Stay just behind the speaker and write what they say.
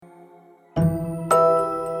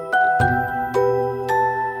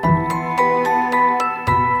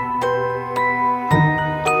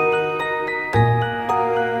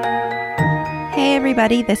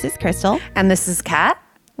everybody. This is Crystal. And this is Kat.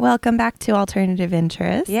 Welcome back to Alternative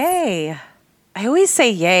Interest. Yay. I always say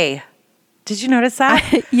yay. Did you notice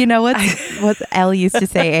that? You know what Elle used to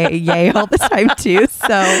say yay all the time too.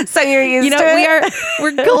 So you're used to it?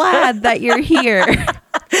 We're glad that you're here.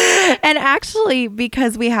 And actually,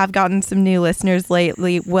 because we have gotten some new listeners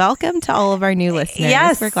lately, welcome to all of our new listeners.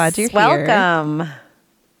 Yes. We're glad you're here. Welcome.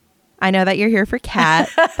 I know that you're here for Kat.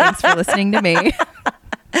 Thanks for listening to me.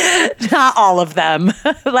 Not all of them.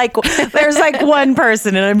 There's one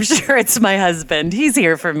person, and I'm sure it's my husband. He's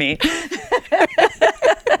here for me.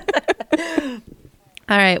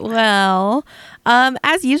 All right. Well,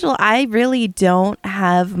 as usual, I really don't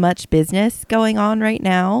have much business going on right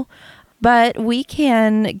now, but we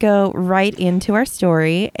can go right into our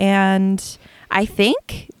story. And I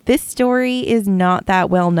think this story is not that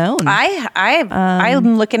well known.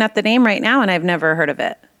 I'm looking at the name right now, and I've never heard of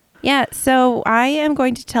it. Yeah. So I am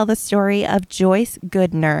going to tell the story of Joyce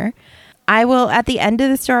Goodner. I will, at the end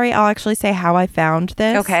of the story, I'll actually say how I found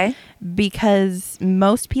this. Okay. Because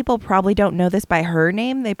most people probably don't know this by her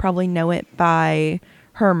name. They probably know it by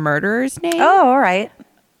her murderer's name. Oh, all right.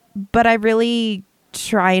 But I really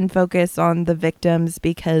try and focus on the victims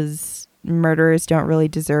because murderers don't really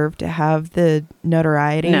deserve to have the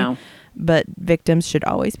notoriety. No. But victims should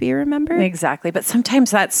always be remembered. Exactly. But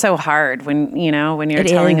sometimes that's so hard when you're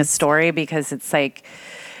telling a story, because it's like...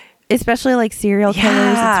 Especially like serial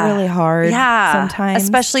killers, it's really hard sometimes.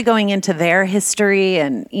 Especially going into their history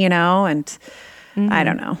and I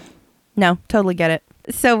don't know. No, totally get it.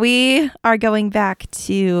 So we are going back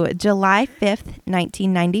to July 5th,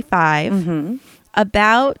 1995. Mm-hmm.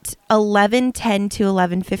 About 11:10 to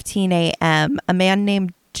 11:15 a.m., a man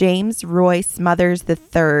named James Roy Smothers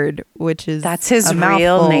III, which is that's his a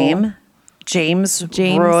real mouthful. name. James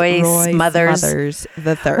Roy Smothers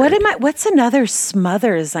III. What's another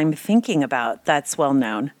Smothers I'm thinking about that's well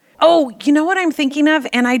known? Oh, you know what I'm thinking of?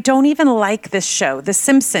 And I don't even like this show, The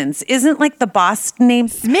Simpsons. Isn't the boss name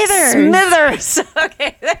Smithers?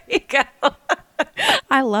 Okay, there you go.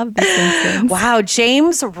 I love The Simpsons. Wow,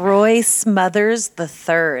 James Roy Smothers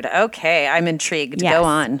III. Okay, I'm intrigued. Yes. Go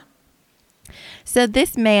on. So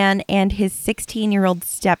this man and his 16-year-old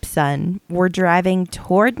stepson were driving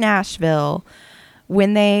toward Nashville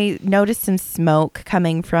when they noticed some smoke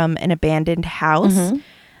coming from an abandoned house.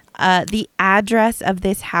 Mm-hmm. The address of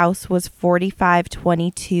this house was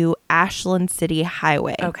 4522 Ashland City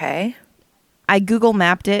Highway. Okay. I Google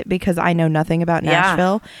mapped it because I know nothing about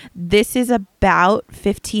Nashville. Yeah. This is about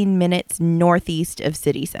 15 minutes northeast of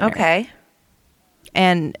City Center. Okay.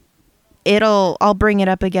 And I'll bring it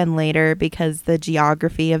up again later because the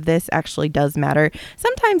geography of this actually does matter.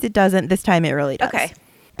 Sometimes it doesn't. This time it really does. Okay.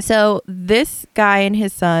 So this guy and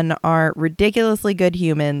his son are ridiculously good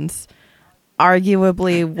humans,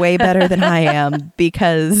 arguably way better than I am,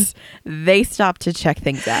 because they stopped to check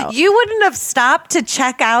things out. You wouldn't have stopped to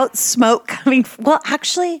check out smoke coming. Well,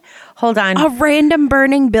 actually, hold on. A random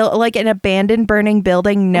burning like an abandoned burning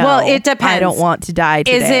building? No. Well, it depends. I don't want to die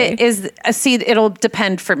today. It'll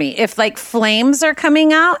depend for me. If flames are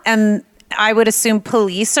coming out, and I would assume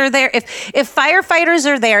police are there. If firefighters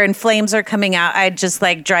are there and flames are coming out, I'd just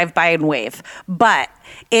drive by and wave. But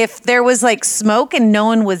if there was smoke and no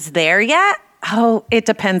one was there yet, it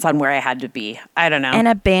depends on where I had to be. I don't know. An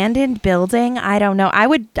abandoned building? I don't know. I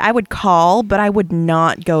would call, but I would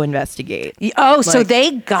not go investigate. Oh, so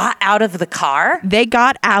they got out of the car? They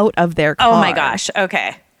got out of their car. Oh my gosh.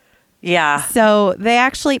 Okay. Yeah. So they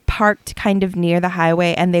actually parked kind of near the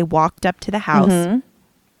highway and they walked up to the house. Mm-hmm.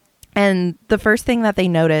 And the first thing that they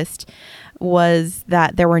noticed was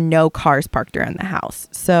that there were no cars parked around the house.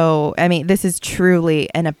 So, I mean, this is truly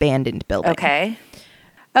an abandoned building.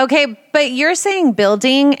 Okay, but you're saying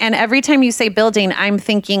building, and every time you say building, I'm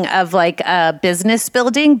thinking of a business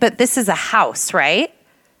building, but this is a house, right?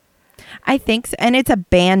 I think so. And it's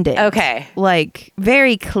abandoned. Okay.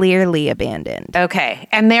 Very clearly abandoned. Okay.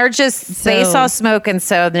 And they're they saw smoke, and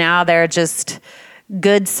so now they're just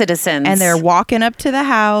good citizens. And they're walking up to the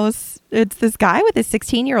house. It's this guy with his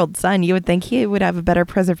 16-year-old son. You would think he would have a better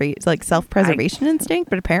self-preservation instinct,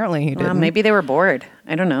 but apparently he didn't. Maybe they were bored.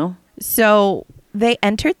 I don't know. So they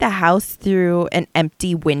entered the house through an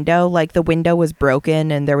empty window. The window was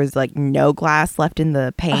broken and there was no glass left in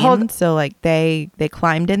the pane. So they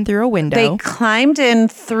climbed in through a window. They climbed in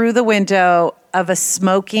through the window of a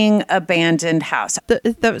smoking abandoned house.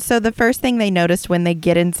 So the first thing they noticed when they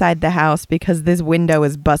get inside the house, because this window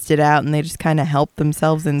is busted out and they just kind of help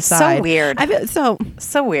themselves inside. So weird.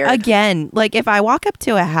 So weird. Again, like if I walk up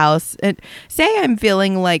to a house and say I'm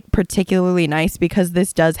feeling like particularly nice, because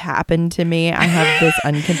this does happen to me. I have this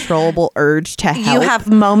uncontrollable urge to help. You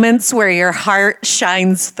have moments where your heart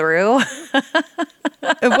shines through.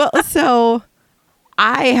 Well, so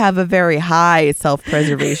I have a very high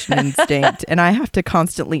self-preservation instinct, and I have to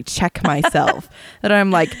constantly check myself that I'm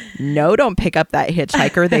like, no, don't pick up that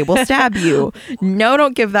hitchhiker. They will stab you. No,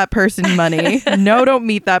 don't give that person money. No, don't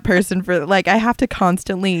meet that person for like, I have to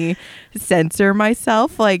constantly censor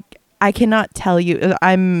myself. Like, I cannot tell you.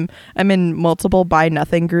 I'm in multiple buy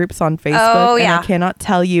nothing groups on Facebook, and I cannot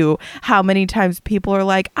tell you how many times people are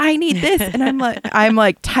like, I need this, and I'm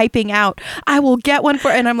like typing out, I will get one for,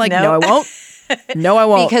 and I'm like, no, I won't. No, I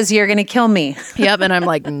won't. Because you're going to kill me. Yep. And I'm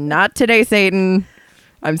like, not today, Satan.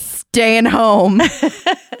 I'm staying home.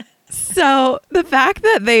 So the fact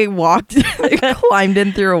that they climbed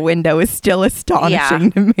in through a window is still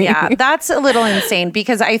astonishing to me. Yeah, that's a little insane,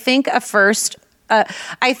 because I think a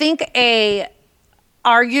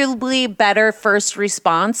arguably better first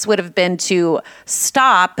response would have been to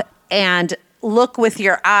stop and look with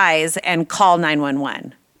your eyes and call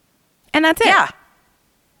 911. And that's it. Yeah.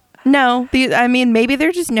 No, I mean, maybe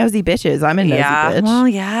they're just nosy bitches. I'm a nosy bitch. Well,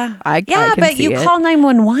 yeah. I can but see you it. call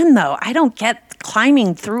 911, though. I don't get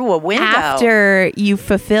climbing through a window. After you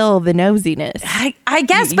fulfill the nosiness. I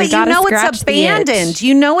guess, but you know it's abandoned.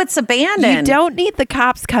 You know it's abandoned. You don't need the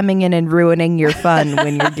cops coming in and ruining your fun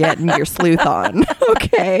when you're getting your sleuth on.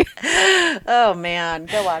 Okay. Oh, man.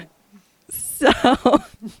 Go on. So,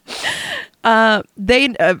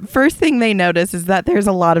 first thing they notice is that there's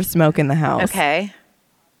a lot of smoke in the house. Okay.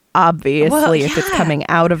 Obviously, if it's coming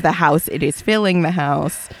out of the house, it is filling the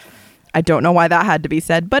house. I don't know why that had to be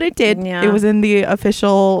said, but it did. Yeah. It was in the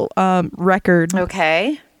official record.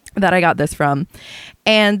 Okay. That I got this from.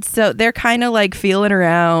 And so they're kind of like feeling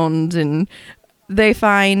around, and they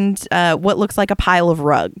find what looks like a pile of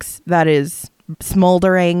rugs that is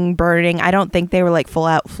smoldering, burning. I don't think they were like full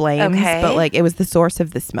out flames, but like it was the source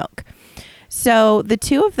of the smoke. So the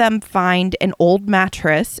two of them find an old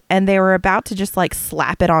mattress, and they were about to just like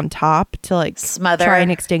slap it on top to like smother, try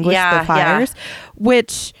and extinguish the fires,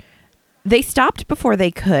 which they stopped before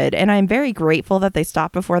they could. And I'm very grateful that they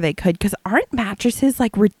stopped before they could, because aren't mattresses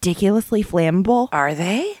like ridiculously flammable? Are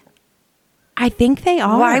they? I think they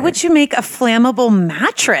are. Why would you make a flammable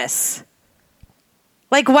mattress?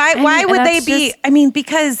 Like, why would they be? I mean,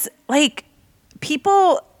 because like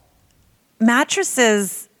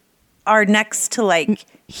mattresses are next to like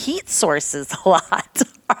heat sources a lot,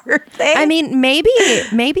 are they? I mean, maybe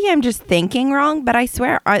I'm just thinking wrong, but I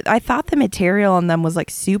swear I thought the material on them was like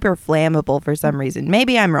super flammable for some reason.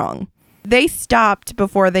 Maybe I'm wrong. They stopped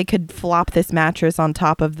before they could flop this mattress on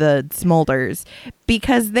top of the smolders,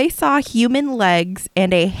 because they saw human legs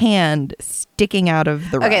and a hand sticking out of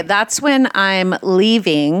the rug. Okay, that's when I'm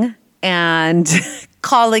leaving and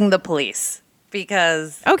calling the police.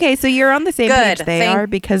 Because okay, so you're on the same page they are,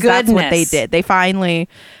 because that's what they did.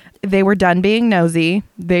 They were done being nosy.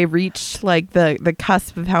 They reached like the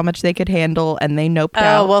cusp of how much they could handle, and they noped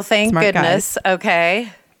out. Oh, well, thank goodness. Guys.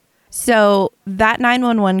 Okay. So that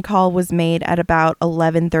 911 call was made at about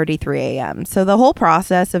 11:33 a.m. So the whole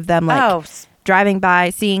process of them like driving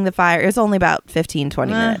by, seeing the fire, is only about 15-20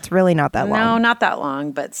 minutes. Really not that long. No, not that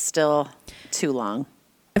long, but still too long.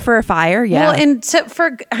 For a fire, yeah. Well, and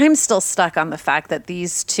I'm still stuck on the fact that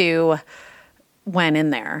these two went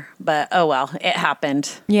in there, but oh well, it happened.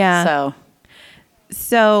 Yeah.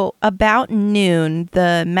 So about noon,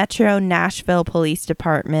 the Metro Nashville Police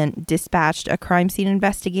Department dispatched a crime scene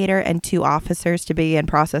investigator and 2 officers to begin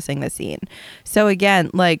processing the scene. So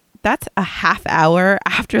again, like that's a half hour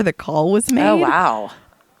after the call was made. Oh wow.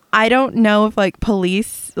 I don't know if like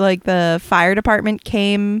police, like the fire department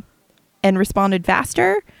came and responded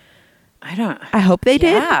faster. I hope they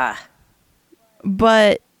did. Yeah.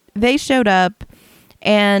 But they showed up,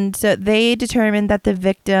 and so they determined that the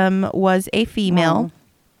victim was a female,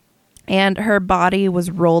 and her body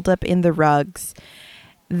was rolled up in the rugs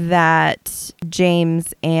that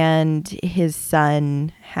James and his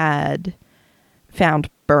son had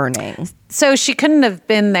found burning. So she couldn't have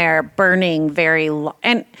been there burning very long,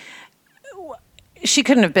 and she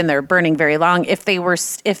couldn't have been there burning very long if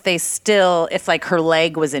like her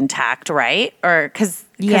leg was intact, right? Or because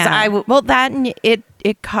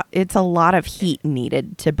it's a lot of heat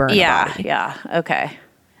needed to burn. Yeah. Okay.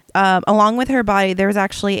 Along with her body, there was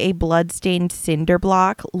actually a blood-stained cinder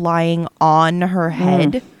block lying on her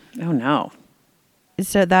head. Oh no.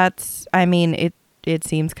 So that's, I mean, it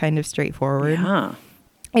seems kind of straightforward. Huh.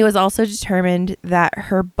 It was also determined that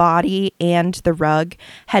her body and the rug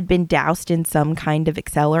had been doused in some kind of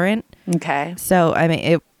accelerant. Okay. So, I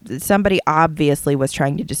mean, somebody obviously was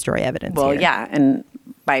trying to destroy evidence Well, here. yeah. And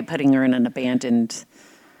by putting her in an abandoned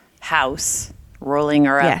house, rolling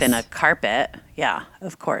her up Yes. in a carpet. Yeah,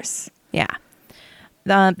 of course. Yeah.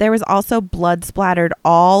 There was also blood splattered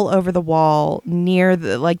all over the wall near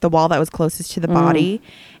the wall that was closest to the body.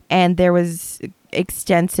 And there was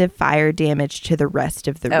extensive fire damage to the rest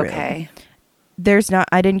of the room. Okay.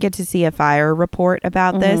 I didn't get to see a fire report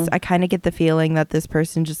about this. I kind of get the feeling that this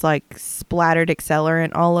person just like splattered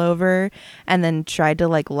accelerant all over and then tried to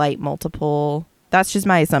like light multiple. That's just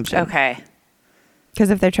my assumption. Okay. Because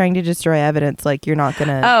if they're trying to destroy evidence, like you're not going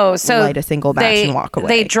to light a single match and walk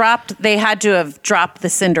away. They had to have dropped the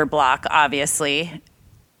cinder block, obviously,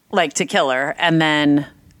 like to kill her, and then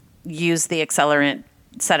use the accelerant,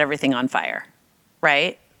 set everything on fire,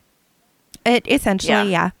 right? It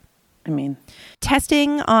essentially, yeah. I mean,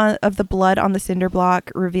 Testing of the blood on the cinder block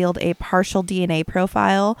revealed a partial DNA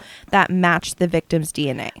profile that matched the victim's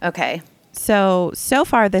DNA. okay. So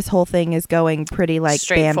far, this whole thing is going pretty like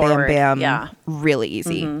bam, bam, Straightforward, bam. yeah. Really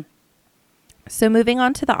easy. So moving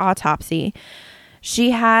on to the autopsy,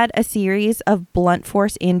 she had a series of blunt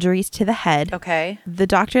force injuries to the head. Okay. The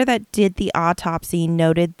doctor that did the autopsy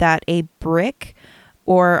noted that a brick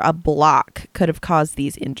or a block could have caused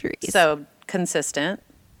these injuries. So consistent.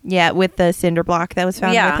 Yeah, with the cinder block that was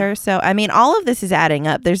found Yeah. with her. So, I mean, all of this is adding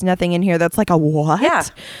up. There's nothing in here that's like a what? Yeah.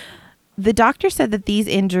 The doctor said that these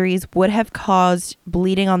injuries would have caused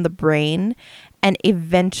bleeding on the brain and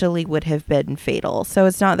eventually would have been fatal. So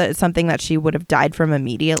it's not that it's something that she would have died from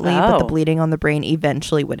immediately, but the Oh. bleeding on the brain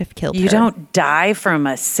eventually would have killed her. You don't die from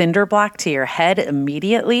a cinder block to your head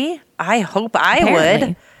immediately? I hope I Apparently.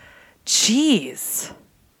 would. Jeez.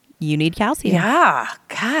 You need calcium. Yeah.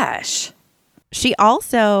 Gosh. She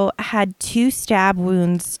also had 2 stab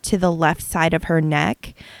wounds to the left side of her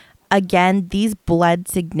neck. Again, these bled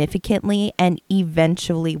significantly and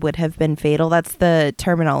eventually would have been fatal. That's the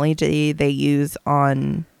terminology they use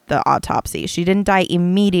on the autopsy. She didn't die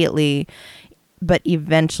immediately, but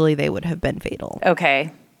eventually they would have been fatal.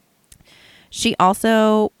 Okay. She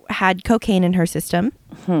also had cocaine in her system.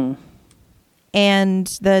 And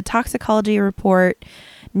the toxicology report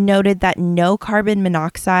noted that no carbon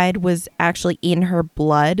monoxide was actually in her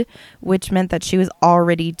blood, which meant that she was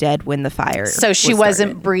already dead when the fire So she was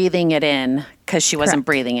wasn't started. breathing it in because she wasn't Correct.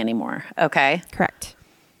 breathing anymore. Okay. Correct.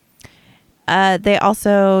 They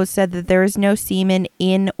also said that there was no semen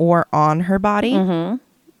in or on her body,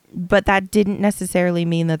 but that didn't necessarily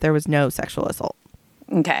mean that there was no sexual assault.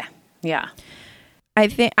 Okay. Yeah.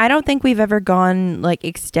 I don't think we've ever gone like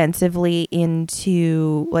extensively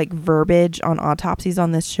into like verbiage on autopsies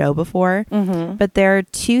on this show before, but there are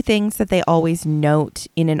 2 things that they always note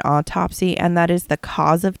in an autopsy, and that is the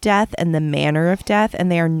cause of death and the manner of death,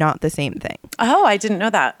 and they are not the same thing. Oh, I didn't know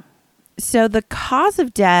that. So the cause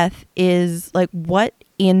of death is like what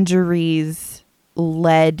injuries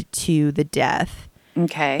led to the death.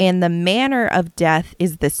 Okay. And the manner of death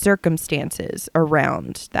is the circumstances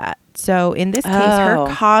around that. So in this case, Oh.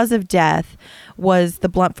 her cause of death was the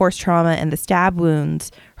blunt force trauma and the stab wounds.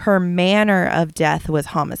 Her manner of death was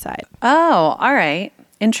homicide, Oh, all right.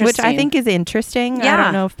 Interesting. which I think is interesting. I Yeah.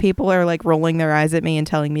 don't know if people are like rolling their eyes at me and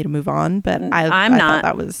telling me to move on, but I I'm thought not.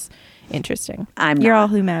 that was interesting. not. You're all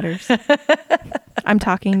who matters. I'm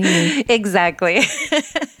talking to you. Exactly.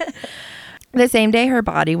 The same day her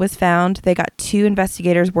body was found, they got 2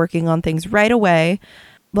 investigators working on things right away.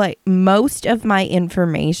 Like most of my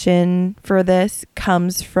information for this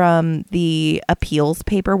comes from the appeals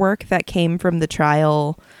paperwork that came from the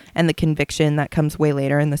trial and the conviction that comes way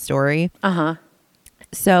later in the story. Uh-huh.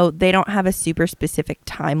 So they don't have a super specific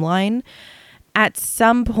timeline. At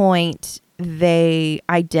some point, they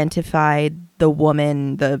identified the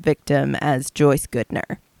woman, the victim, as Joyce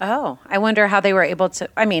Goodner. Oh, I wonder how they were able to.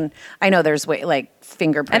 I mean, I know there's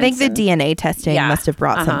fingerprints. I think the and- DNA testing Yeah. must have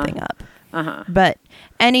brought Uh-huh. something up. But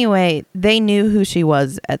anyway, they knew who she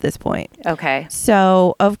was at this point. Okay.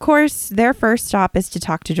 So, of course, their first stop is to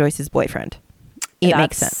talk to Joyce's boyfriend. It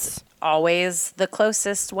makes That's sense. Always the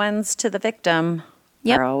closest ones to the victim.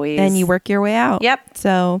 Yep. Are always. And you work your way out. Yep.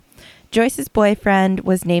 So, Joyce's boyfriend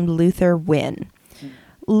was named Luther Wynn.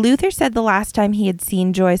 Luther said the last time he had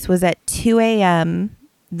seen Joyce was at 2 a.m.,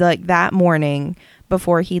 like that morning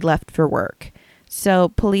before he left for work. So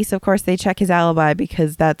police, of course, they check his alibi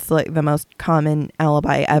because that's like the most common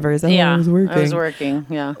alibi ever. Is, Yeah. I was working. I was working.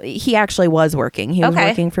 Yeah. He actually was working. He was Okay.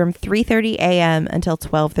 working from 3:30 a.m. until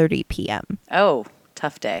 12:30 p.m. Oh,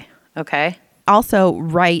 tough day. Okay. also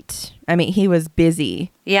he was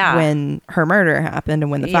busy Yeah. when her murder happened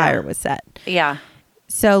and when the Yeah. fire was set. Yeah.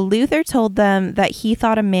 So Luther told them that he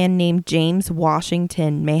thought a man named James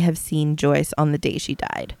Washington may have seen Joyce on the day she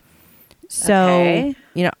died. So, Okay.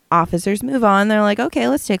 officers move on. They're like, okay,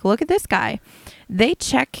 let's take a look at this guy. They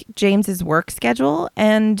check James's work schedule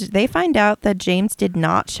and they find out that James did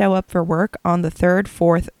not show up for work on the 3rd,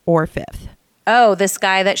 4th, or 5th. Oh, this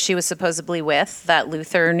guy that she was supposedly with, that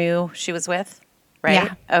Luther knew she was with, right?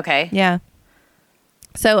 Yeah. Okay. Yeah.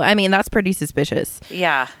 So, that's pretty suspicious.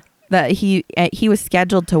 Yeah. That he was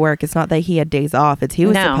scheduled to work. It's not that he had days off. It's he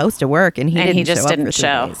was No. supposed to work and he just show up didn't for 3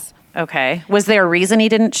 show. days. Okay. Was there a reason he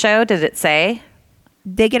didn't show? Did it say?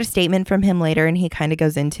 They get a statement from him later and he kind of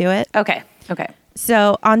goes into it. Okay. Okay.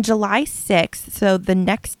 So on July 6th, so the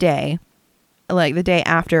next day, like the day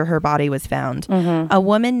after her body was found, a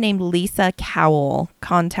woman named Lisa Cowell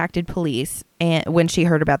contacted police when she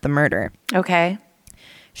heard about the murder. Okay.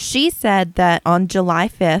 She said that on July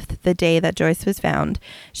 5th, the day that Joyce was found,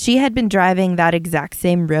 she had been driving that exact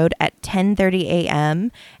same road at 10:30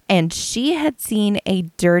 a.m. and she had seen a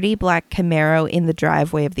dirty black Camaro in the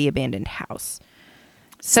driveway of the abandoned house.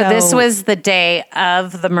 So this was the day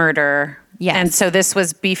of the murder. Yes. And so this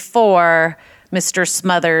was before Mr.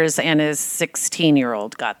 Smothers and his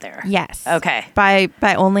 16-year-old got there. Yes. Okay. By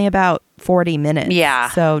only about 40 minutes. Yeah.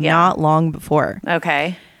 So Yeah. not long before.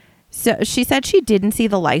 Okay. So she said she didn't see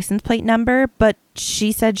the license plate number, but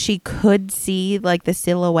she said she could see like the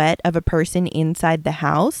silhouette of a person inside the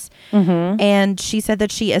house. And she said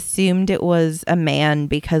that she assumed it was a man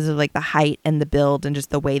because of like the height and the build and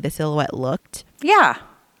just the way the silhouette looked. Yeah.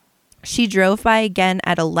 She drove by again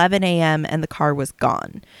at 11 a.m. and the car was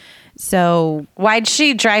gone. So Why'd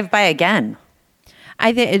she drive by again?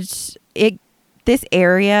 I think this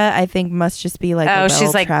area, I think, must just be like a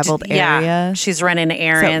she's like well-traveled yeah, area. she's running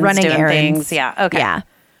errands, So running doing errands. things. Yeah. Okay. Yeah.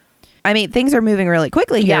 Things are moving really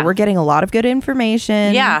quickly here. Yeah. We're getting a lot of good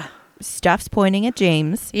information. Yeah. Stuff's pointing at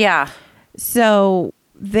James. Yeah. So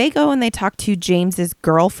they go and they talk to James's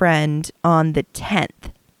girlfriend on the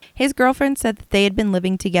 10th. His girlfriend said that they had been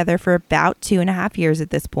living together for about 2.5 years at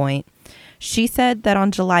this point. She said that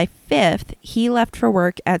on July 5th, he left for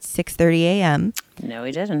work at 6:30 a.m. No,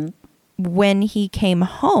 he didn't. When he came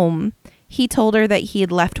home, he told her that he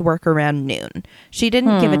had left work around noon. She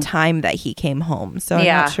didn't give a time that he came home, so I'm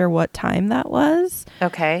Yeah. not sure what time that was.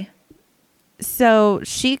 Okay. So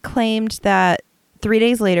she claimed that 3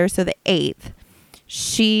 days later, so the 8th,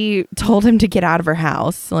 she told him to get out of her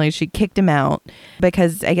house. Like she kicked him out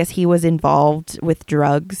because I guess he was involved with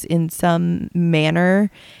drugs in some manner.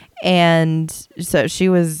 And so she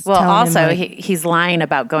was Well, telling also, him, like, he's lying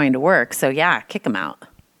about going to work. So, yeah, kick him out.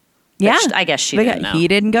 yeah, Which I guess she Like, didn't know. he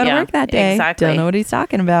didn't go to Yeah, work that day. Exactly. Don't know what he's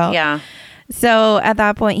talking about. Yeah. So at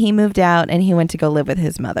that point, he moved out and he went to go live with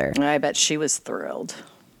his mother. I bet she was thrilled.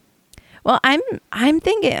 Well, I'm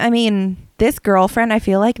thinking, this girlfriend, I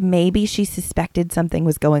feel like maybe she suspected something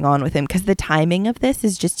was going on with him because the timing of this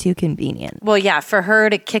is just too convenient. Well, yeah, for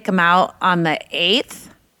her to kick him out on the 8th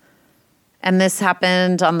and this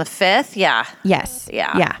happened on the 5th. Yeah. Yes.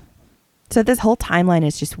 Yeah. Yeah. So this whole timeline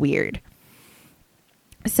is just weird.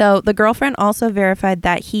 So the girlfriend also verified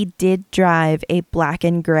that he did drive a black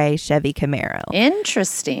and gray Chevy Camaro.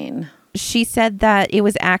 Interesting. She said that it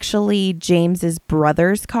was actually James's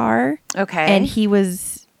brother's car. Okay. And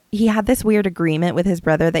he had this weird agreement with his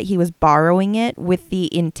brother that he was borrowing it with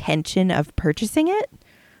the intention of purchasing it,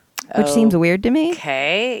 which seems weird to me.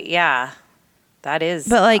 Okay. Yeah. That is.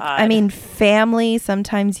 But odd. family,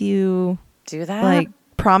 sometimes you Do that?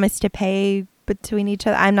 promise to pay between each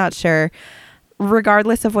other. I'm not sure.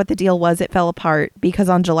 Regardless of what the deal was, it fell apart because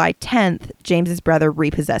on July 10th, James's brother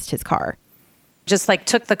repossessed his car. Just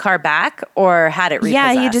took the car back or had it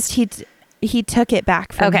repossessed? Yeah, he took it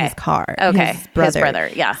back from his car. Okay. His brother.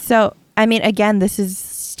 Yeah. So, again, this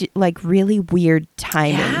is really weird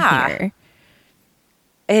timing here.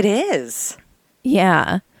 It is.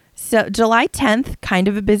 Yeah. So July 10th, kind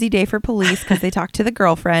of a busy day for police because they talked to the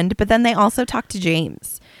girlfriend, but then they also talked to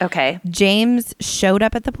James. Okay. James showed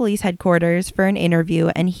up at the police headquarters for an interview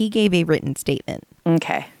and he gave a written statement.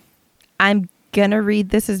 Okay. I'm going to read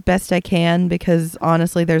this as best I can because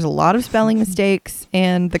honestly, there's a lot of spelling mistakes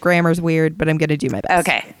and the grammar's weird, but I'm going to do my best.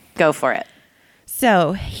 Okay. Go for it.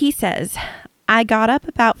 So he says, I got up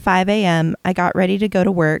about 5 a.m. I got ready to go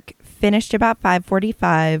to work, finished about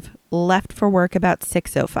 5:45, left for work about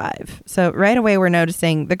 6:05. So right away we're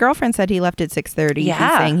noticing the girlfriend said he left at 6:30. Yeah.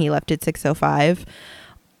 He's saying he left at 6:05.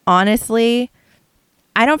 Honestly,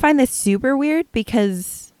 I don't find this super weird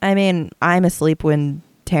because I'm asleep when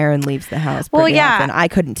Taryn leaves the house Well, pretty yeah. often. I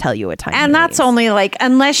couldn't tell you a time. And he that's leaves. only like,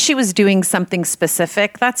 unless she was doing something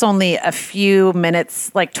specific, that's only a few minutes,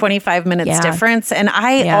 like 25 minutes Yeah. difference. And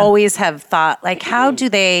I Yeah. always have thought, like, how can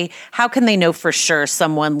they know for sure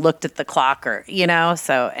someone looked at the clock or,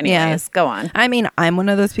 So anyways, go on. I mean, I'm one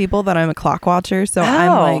of those people that I'm a clock watcher. So Oh.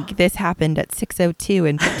 I'm like, this happened at 6:02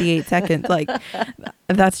 and 58 seconds. Like,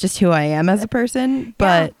 that's just who I am as a person.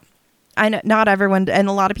 But I know not everyone, and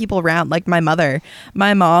a lot of people around, like my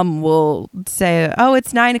mom will say, oh,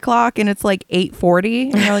 it's 9 o'clock and it's like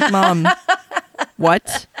 8:40. And you're like, Mom,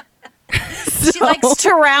 what? She likes to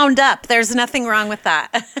round up. There's nothing wrong with that.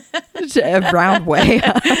 A round way.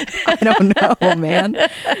 I don't know, man.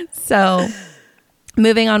 So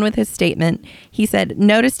moving on with his statement, he said,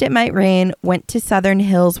 noticed it might rain, went to Southern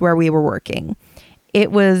Hills where we were working.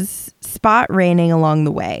 It was spot raining along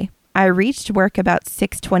the way. I reached work about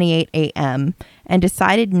 6:28 a.m. and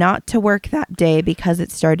decided not to work that day because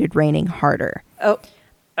it started raining harder. Oh,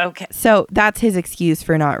 okay. So that's his excuse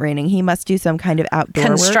for not raining. He must do some kind of outdoor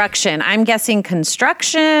work. Construction. I'm guessing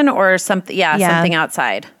construction or something. Yeah, something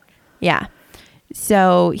outside. Yeah.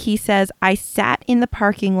 So he says, I sat in the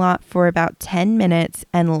parking lot for about 10 minutes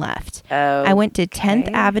and left. I went to 10th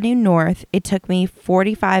Avenue North. It took me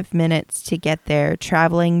 45 minutes to get there,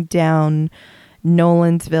 traveling down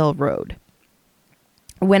Nolensville Road.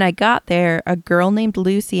 When I got there, a girl named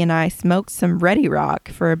Lucy and I smoked some Ready Rock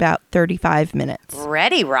for about 35 minutes.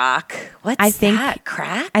 Ready Rock? What's that?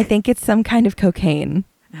 Crack? I think it's some kind of cocaine.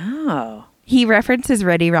 Oh. He references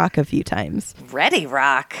Ready Rock a few times. Ready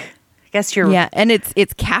Rock. I guess you're... Yeah, and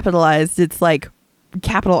it's capitalized. It's like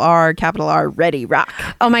capital R, Ready Rock.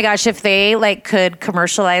 Oh my gosh, if they could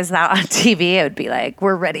commercialize that on TV, it would be like,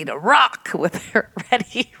 we're ready to rock with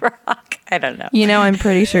Ready Rock. I don't know. I'm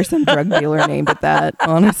pretty sure some drug dealer named it that,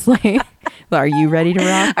 honestly. Are you ready to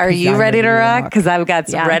rock? Are you ready to rock? Because I've got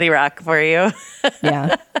some Ready Rock for you.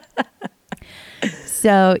 Yeah.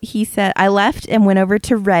 So he said, I left and went over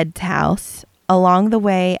to Red's house. Along the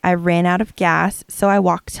way, I ran out of gas, so I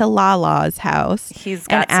walked to Lala's house. He's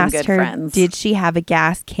got and some asked good her, friends. did she have a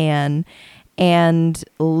gas can, and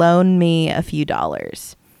loan me a few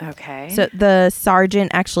dollars. Okay. So the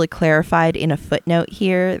sergeant actually clarified in a footnote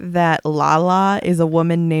here that Lala is a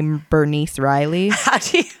woman named Bernice Riley. How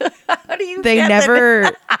do you They get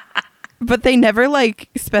never... But they never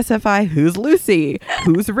specify who's Lucy,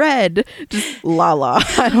 who's Red, just Lala.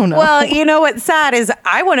 I don't know. Well, you know what's sad is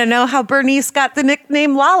I want to know how Bernice got the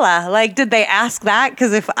nickname Lala. Did they ask that?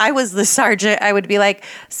 Because if I was the sergeant, I would be like,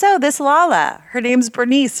 so this Lala, her name's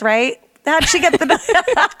Bernice, right? How'd she get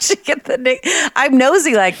the name? I'm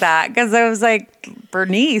nosy like that because I was like,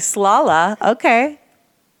 Bernice, Lala, okay.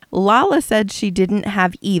 Lala said she didn't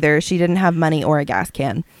have either. She didn't have money or a gas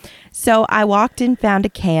can. So I walked in, found a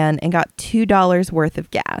can, and got $2 worth of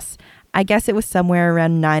gas. I guess it was somewhere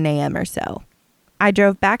around 9 a.m. or so. I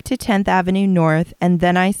drove back to 10th Avenue North, and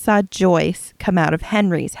then I saw Joyce come out of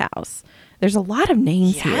Henry's house. There's a lot of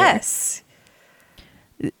names here. Yes.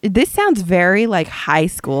 This sounds very high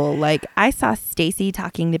school. I saw Stacy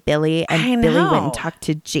talking to Billy, and Billy went and talked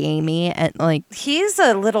to Jamie, and he's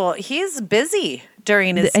busy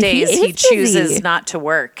during his days. He He is chooses busy. not to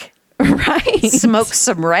work. Right. Smoke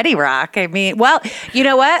some Ready Rock. I mean, well, you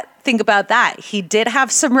know what? Think about that. He did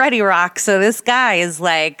have some Ready Rock, so this guy is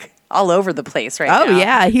all over the place right now. Oh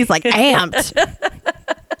yeah, he's amped.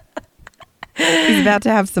 He's about to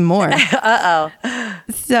have some more. Uh-oh.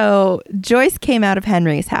 So Joyce came out of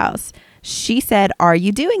Henry's house. She said, "Are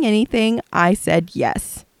you doing anything?" I said,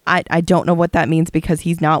 "Yes." I don't know what that means because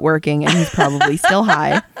he's not working and he's probably still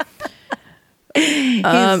high. He's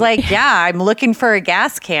yeah, I'm looking for a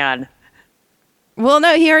gas can. Well,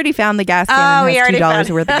 no, he already found the gas can and has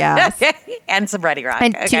 $2 worth of gas. And some Ready Rock.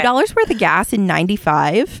 And $2 worth of gas in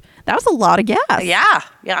 95. That was a lot of gas.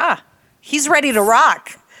 Yeah. He's ready to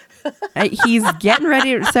rock. He's getting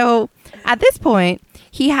ready. So at this point,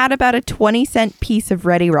 he had about a 20-cent piece of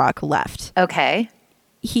Ready Rock left. Okay.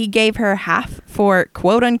 He gave her half for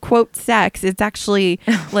quote unquote sex. It's actually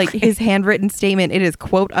his handwritten statement. It is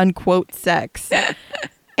quote unquote sex.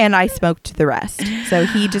 And I smoked the rest. So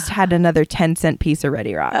he just had another 10-cent piece of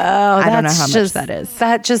Ready Rock. Oh, I don't know how much that is.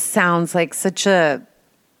 That just sounds like such a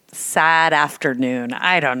sad afternoon.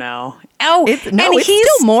 I don't know. Oh, it's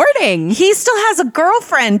still morning. He still has a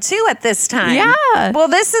girlfriend too at this time. Yeah. Well,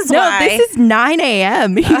 this is why. This is 9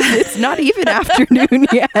 a.m. It's not even afternoon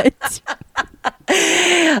yet.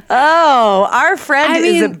 Oh, our friend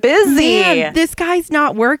is busy. Man, this guy's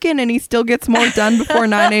not working and he still gets more done before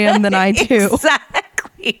 9 a.m. than I do. Exactly.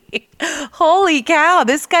 Holy cow,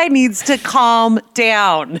 this guy needs to calm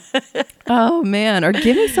down. Oh man, or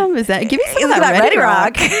give me some of that. Give me some of that Ready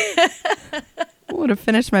Rock. I would have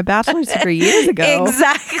finished my bachelor's degree years ago.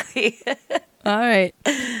 Exactly. All right.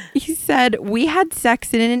 He said, we had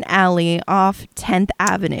sex in an alley off 10th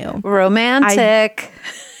Avenue. Romantic.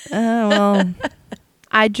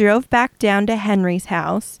 I drove back down to Henry's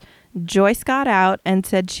house. Joyce got out and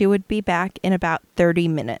said she would be back in about 30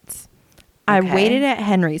 minutes. I waited at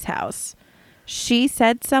Henry's house. She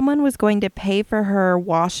said someone was going to pay for her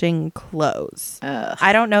washing clothes. Ugh.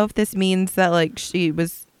 I don't know if this means that like she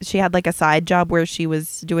had like a side job where she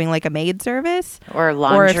was doing like a maid service or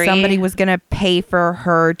laundry, or if somebody was going to pay for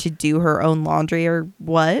her to do her own laundry or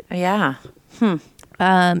what. Yeah.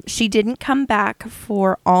 She didn't come back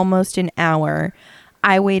for almost an hour.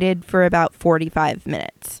 I waited for about 45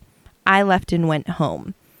 minutes. I left and went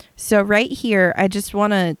home. So right here, I just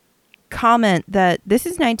want to comment that this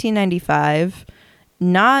is 1995.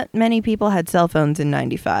 Not many people had cell phones in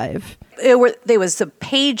 95. There was the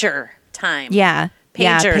pager time. Yeah.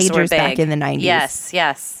 Pagers were big. Back in the 90s.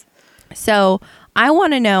 Yes. So I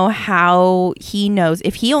want to know how he knows.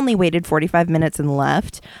 If he only waited 45 minutes and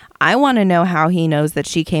left, I want to know how he knows that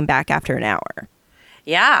she came back after an hour.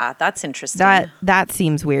 Yeah, that's interesting. That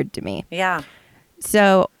seems weird to me. Yeah.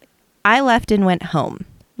 So I left and went home.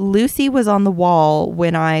 Lucy was on the wall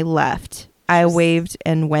when I left. I waved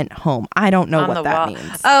and went home. I don't know what that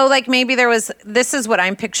means. Oh, like maybe this is what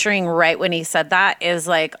I'm picturing right when he said that is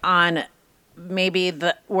like on maybe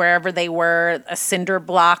wherever they were, a cinder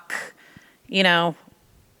block, you know.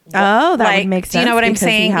 Oh, that would make sense. Do you know what I'm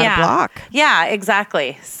saying? He had a block. Yeah,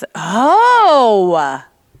 exactly.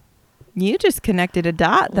 You just connected a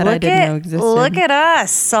dot that I didn't know existed. Look at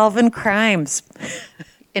us solving crimes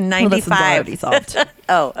in 95. Well, this one's already solved.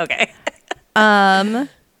 Oh, okay.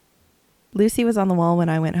 Lucy was on the wall when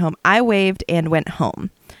I went home. I waved and went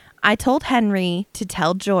home. I told Henry to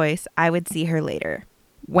tell Joyce I would see her later.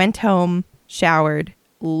 Went home, showered,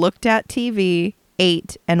 looked at TV,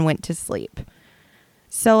 ate, and went to sleep.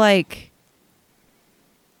 So, like,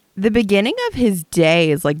 the beginning of his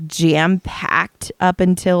day is, like, jam-packed up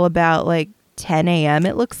until about, like, 10 a.m.,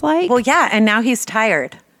 it looks like. Well, yeah, and now he's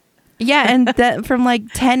tired. Yeah, and from, like,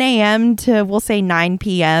 10 a.m. to, we'll say, 9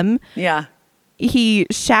 p.m., yeah, he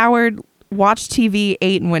showered, watched TV,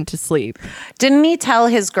 ate, and went to sleep. Didn't he tell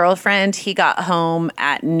his girlfriend he got home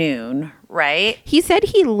at noon, right? He said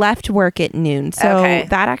he left work at noon. So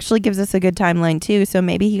that actually gives us a good timeline too. So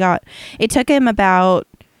maybe it took him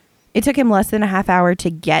less than a half hour to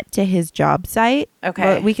get to his job site. Okay.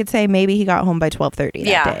 But we could say maybe he got home by 12:30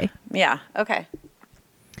 that day. Yeah. Okay.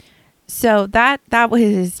 So that was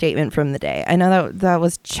his statement from the day. I know that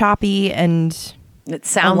was choppy and it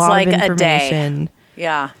sounds like a day.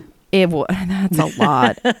 Yeah. That's a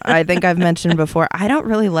lot. I think I've mentioned before, I don't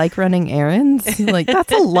really like running errands. Like,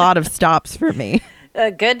 that's a lot of stops for me. A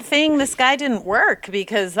good thing this guy didn't work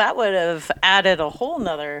because that would have added a whole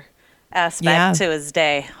nother aspect to his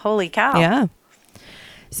day. Holy cow. Yeah.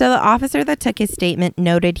 So the officer that took his statement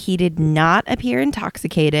noted he did not appear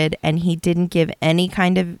intoxicated and he didn't give any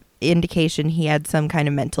kind of indication he had some kind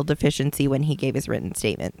of mental deficiency when he gave his written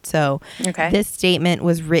statement. So this statement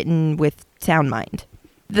was written with sound mind.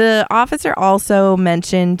 The officer also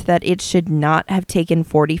mentioned that it should not have taken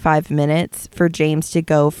 45 minutes for James to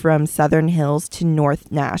go from Southern Hills to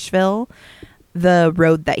North Nashville, the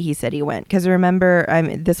road that he said he went. Because remember,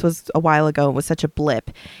 this was a while ago. It was such a blip.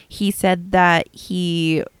 He said that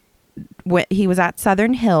he was at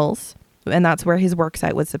Southern Hills, and that's where his work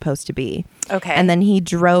site was supposed to be. Okay. And then he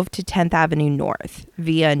drove to 10th Avenue North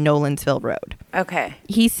via Nolensville Road. Okay.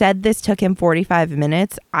 He said this took him 45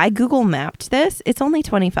 minutes. I Google mapped this. It's only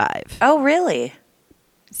 25. Oh, really?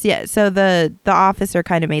 Yeah. So the officer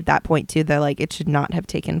kind of made that point too, that like it should not have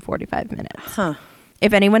taken 45 minutes. Huh.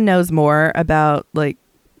 If anyone knows more about like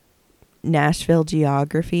Nashville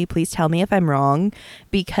geography, please tell me if I'm wrong,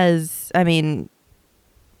 because I mean,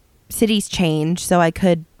 cities change, so I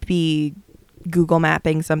could be Google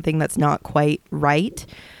mapping something that's not quite right.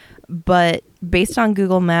 But based on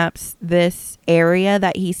Google Maps, this area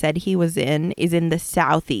that he said he was in is in the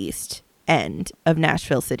southeast end of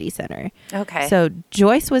Nashville City Center. Okay. So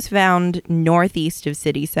Joyce was found northeast of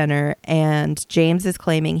City Center, and James is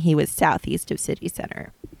claiming he was southeast of City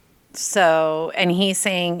Center. So, and he's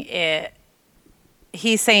saying it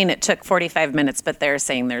took 45 minutes, but they're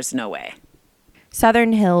saying there's no way.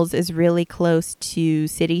 Southern Hills is really close to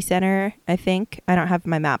City Center, I think. I don't have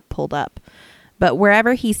my map pulled up. But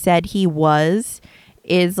wherever he said he was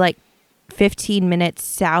is like 15 minutes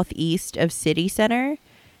southeast of City Center.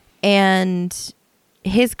 And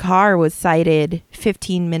his car was sighted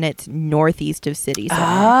 15 minutes northeast of city center.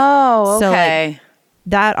 Oh, So, okay. like,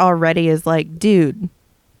 that already is like, dude,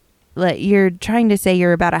 like, you're trying to say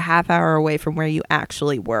you're about a half hour away from where you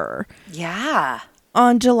actually were. Yeah.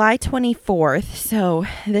 On July 24th, so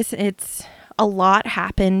it's a lot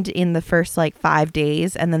happened in the first like 5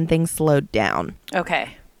 days, and then things slowed down.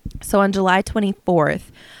 Okay. So on July 24th,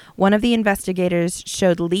 one of the investigators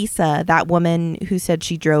showed Lisa, that woman who said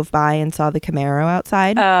she drove by and saw the Camaro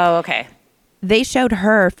outside. Oh, okay. They showed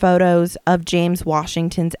her photos of James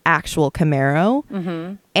Washington's actual Camaro.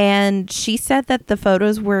 Mm-hmm. And she said that the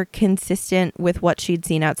photos were consistent with what she'd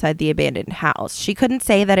seen outside the abandoned house. She couldn't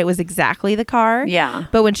say that it was exactly the car. Yeah.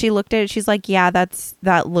 But when she looked at it, she's like, yeah,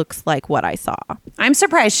 that looks like what I saw. I'm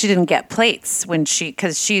surprised she didn't get plates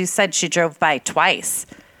because she said she drove by twice.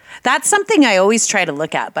 That's something I always try to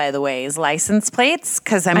look at, by the way, is license plates.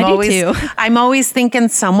 Because I do too. I'm always thinking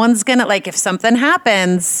someone's gonna, like, if something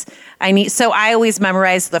happens, so I always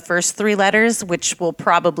memorize the first 3 letters, which will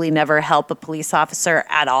probably never help a police officer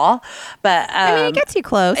at all. But I mean, it gets you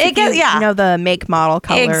close. yeah. You know the make, model,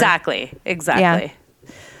 color. Exactly. Yeah.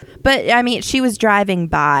 But I mean, she was driving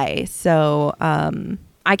by, so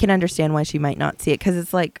I can understand why she might not see it, because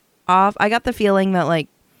it's like off. I got the feeling that like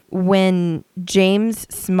when James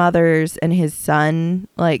Smothers and his son,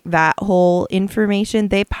 like that whole information,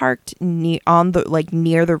 they parked near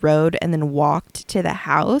the road and then walked to the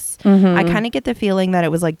house. Mm-hmm. I kind of get the feeling that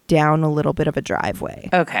it was like down a little bit of a driveway.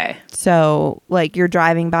 Okay. So like you're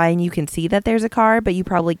driving by and you can see that there's a car, but you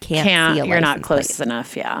probably can't see a You're not license close plate.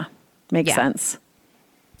 enough. Yeah. Makes sense.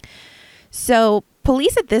 So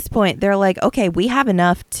police at this point, they're like, okay, we have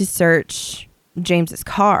enough to search James's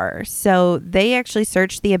car. So they actually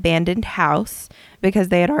searched the abandoned house because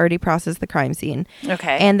they had already processed the crime scene.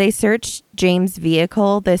 Okay. And they searched James'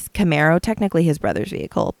 vehicle, this Camaro, technically his brother's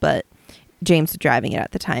vehicle, but James was driving it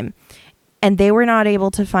at the time. And they were not able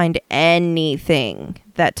to find anything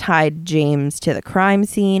that tied James to the crime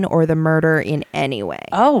scene or the murder in any way.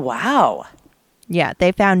 Oh, wow. Yeah,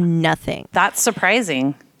 they found nothing. That's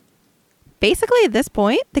surprising. Basically, at this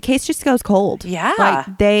point, the case just goes cold. Yeah.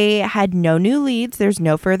 Like, they had no new leads. There's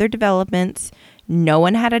no further developments. No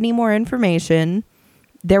one had any more information.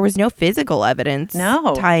 There was no physical evidence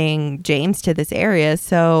tying James to this area.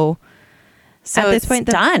 So at this point,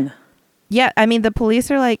 done. Yeah. I mean, the police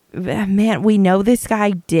are like, man, we know this guy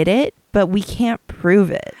did it, but we can't prove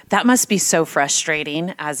it. That must be so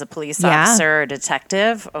frustrating as a police officer or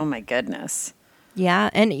detective. Oh, my goodness. Yeah,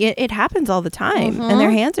 and it happens all the time, and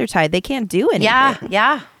their hands are tied. They can't do anything.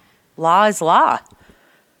 Yeah. Law is law.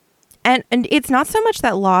 And it's not so much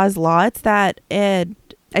that law is law, it's that a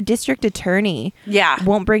district attorney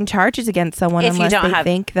won't bring charges against someone unless they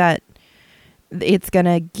think that it's going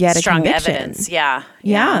to get a conviction. Strong evidence, yeah.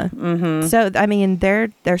 Mm-hmm. So, I mean,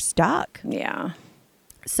 they're stuck. Yeah.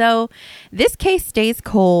 So this case stays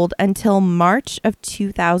cold until March of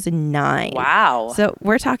 2009. Wow. So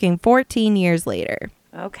we're talking 14 years later.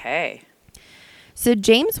 Okay. So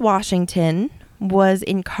James Washington was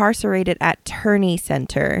incarcerated at Turney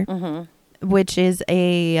Center, which is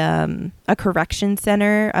a correction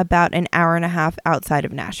center about an hour and a half outside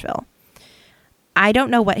of Nashville. I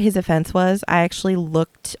don't know what his offense was. I actually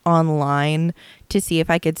looked online to see if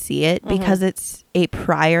I could see it because it's a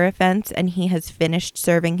prior offense and he has finished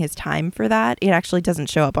serving his time for that. It actually doesn't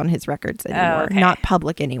show up on his records anymore. Okay. Not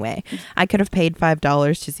public anyway. I could have paid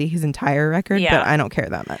 $5 to see his entire record, but I don't care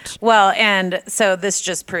that much. Well, and so this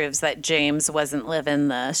just proves that James wasn't living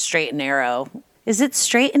the straight and narrow. Is it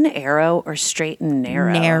straight and arrow or straight and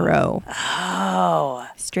narrow? Narrow. Oh.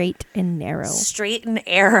 Straight and narrow. Straight and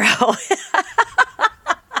arrow.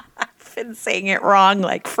 I've been saying it wrong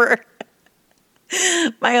like for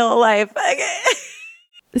my whole life. Okay.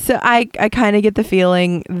 So I kind of get the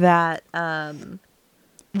feeling that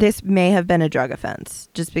this may have been a drug offense.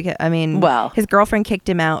 Just because, I mean, his girlfriend kicked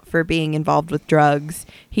him out for being involved with drugs.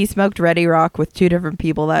 He smoked Ready Rock with 2 different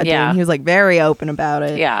people that day, and he was like very open about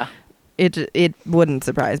it. Yeah. It wouldn't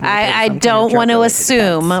surprise me. I don't want to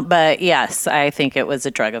assume, but yes, I think it was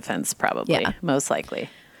a drug offense, probably, most likely.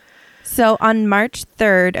 So on March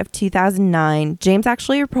 3rd of 2009, James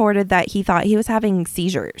actually reported that he thought he was having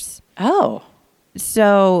seizures. Oh.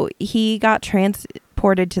 So he got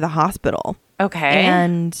transported to the hospital. Okay.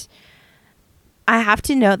 And I have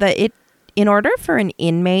to note that in order for an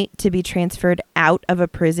inmate to be transferred out of a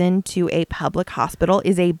prison to a public hospital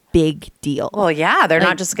is a big deal. Well, yeah, they're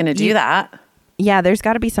not just going to do that. Yeah, there's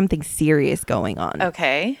got to be something serious going on.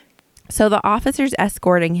 Okay. So the officers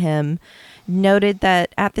escorting him noted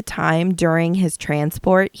that at the time during his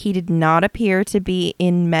transport, he did not appear to be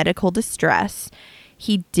in medical distress.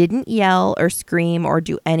 He didn't yell or scream or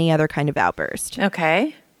do any other kind of outburst.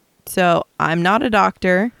 Okay. So I'm not a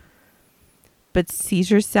doctor, but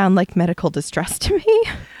seizures sound like medical distress to me.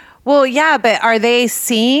 Well, yeah, but are they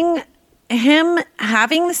seeing him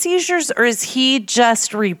having the seizures, or is he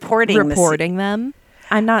just reporting them?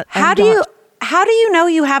 I'm not. How do you know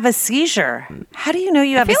you have a seizure? How do you know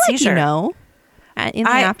you have a seizure? Like you know, in the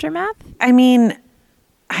aftermath. I mean,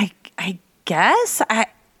 I guess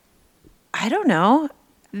I don't know.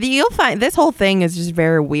 You'll find this whole thing is just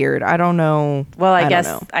very weird. I don't know. Well, I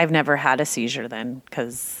guess I've never had a seizure then,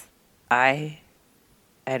 because I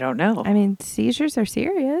don't know. I mean, seizures are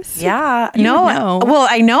serious. Yeah. You would know. Well,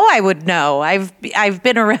 I know I would know. I've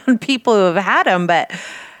been around people who have had them, but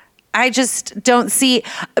I just don't see.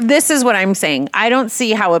 This is what I'm saying. I don't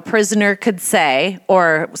see how a prisoner could say,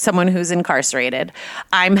 or someone who's incarcerated,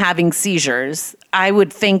 I'm having seizures. I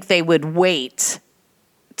would think they would wait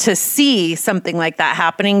to see something like that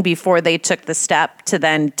happening before they took the step to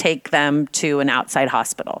then take them to an outside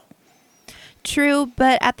hospital. True,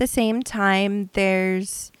 but at the same time,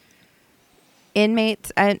 there's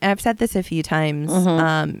inmates, and I've said this a few times,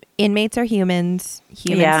 inmates are humans.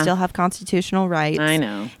 Humans still have constitutional rights. I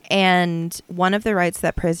know. And one of the rights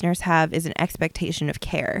that prisoners have is an expectation of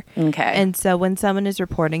care. Okay. And so when someone is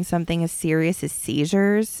reporting something as serious as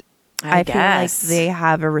seizures, I feel like they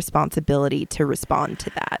have a responsibility to respond to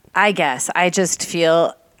that. I guess. I just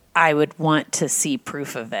feel I would want to see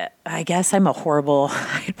proof of it. I guess I'd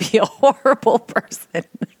be a horrible person.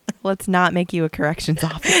 Let's not make you a corrections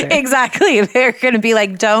officer. Exactly. They're going to be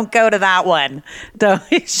like, don't go to that one.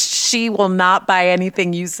 She will not buy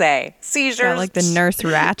anything you say. Seizures. Got like the Nurse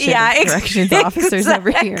Ratched of corrections officers over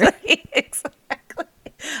here. Exactly.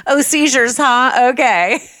 Oh, seizures, huh?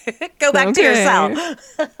 Okay. Go back to your cell.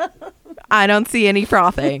 I don't see any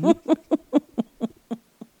frothing.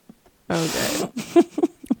 Okay.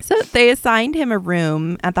 So they assigned him a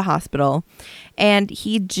room at the hospital, and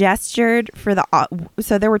he gestured for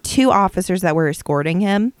so there were two officers that were escorting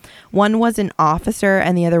him. One was an officer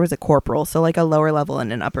and the other was a corporal. So like a lower level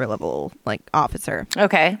and an upper level like officer.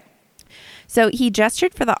 Okay. So he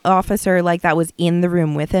gestured for the officer like that was in the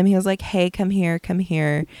room with him. He was like, hey, come here, come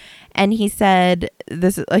here. And he said,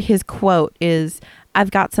 his quote is,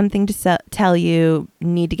 I've got something to tell you,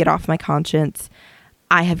 need to get off my conscience.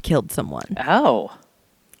 I have killed someone. Oh.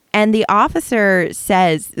 And the officer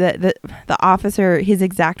says that the officer, his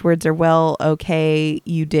exact words are, well, okay,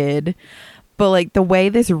 you did. But like the way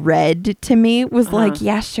this read to me was like,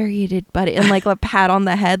 yeah, sure you did, buddy. And like a pat on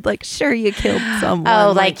the head, like, sure you killed someone.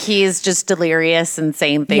 Oh, like he's just delirious and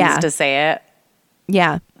saying things to say it.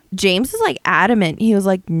 Yeah. James is like adamant. He was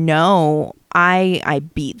like, no, I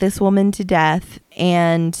beat this woman to death.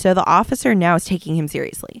 And so the officer now is taking him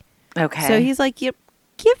seriously. Okay. So he's like, yep.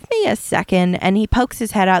 Give me a second. And he pokes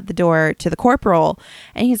his head out the door to the corporal.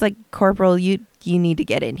 And he's like, Corporal, you need to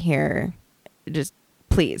get in here. Just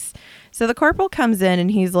please. So the corporal comes in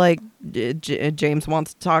and he's like, James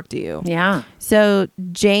wants to talk to you. Yeah. So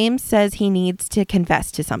James says he needs to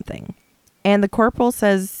confess to something. And the corporal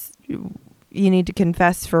says, you need to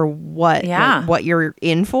confess for what? Yeah. Like, what you're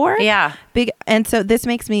in for? Yeah. And so this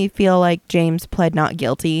makes me feel like James pled not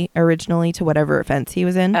guilty originally to whatever offense he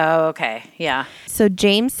was in. Oh, okay. Yeah. So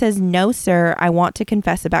James says, no, sir, I want to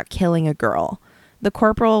confess about killing a girl. The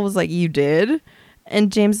corporal was like, you did?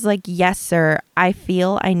 And James is like, yes, sir, I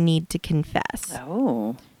feel I need to confess.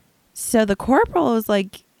 Oh. So the corporal was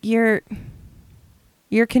like, you're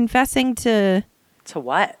confessing to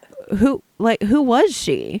what? Who was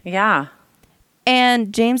she? Yeah.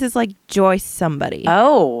 And James is like, Joyce somebody.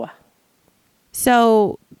 Oh.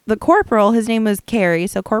 So the corporal, his name was Carey.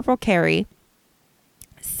 So Corporal Carey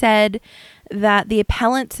said that the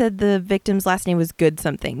appellant said the victim's last name was Good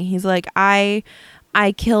something. He's like, I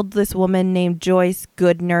killed this woman named Joyce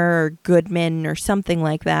Goodner or Goodman or something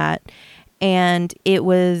like that. And it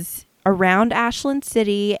was around Ashland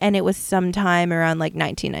City, and it was sometime around like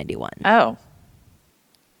 1991. Oh.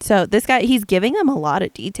 So this guy, he's giving them a lot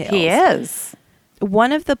of details. He is.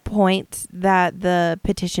 One of the points that the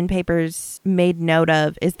petition papers made note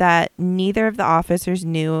of is that neither of the officers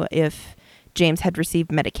knew if James had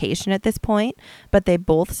received medication at this point, but they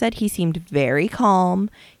both said he seemed very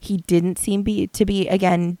calm. He didn't seem to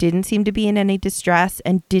be in any distress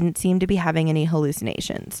and didn't seem to be having any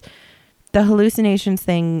hallucinations. The hallucinations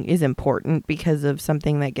thing is important because of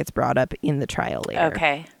something that gets brought up in the trial later.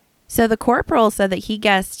 Okay. So the corporal said that he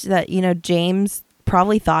guessed that, James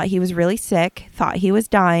probably thought he was really sick, thought he was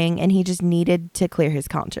dying, and he just needed to clear his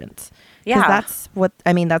conscience. Yeah. That's what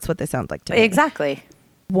this sounds like to me. Exactly.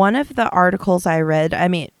 One of the articles I read,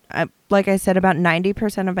 like I said, about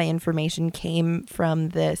 90% of my information came from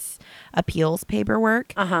this appeals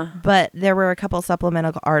paperwork. But there were a couple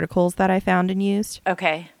supplemental articles that I found and used.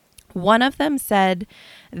 Okay. One of them said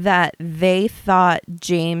that they thought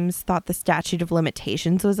James thought the statute of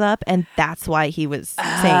limitations was up, and that's why he was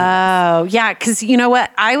saying Oh, yeah. Because you know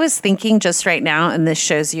what? I was thinking just right now, and this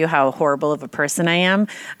shows you how horrible of a person I am.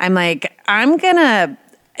 I'm like,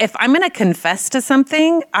 if I'm going to confess to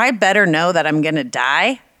something, I better know that I'm going to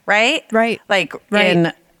die, right? Right. Like Right.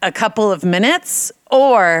 in a couple of minutes,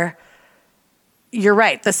 or you're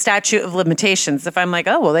right, the statute of limitations. If I'm like,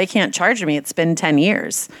 oh, well, they can't charge me. It's been 10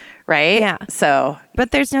 years, right? Yeah. So,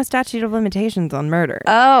 But there's no statute of limitations on murder.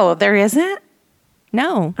 oh, there isn't?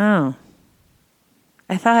 No. Oh.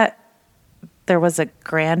 I thought there was a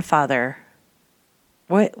grandfather.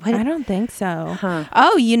 What? I don't think so.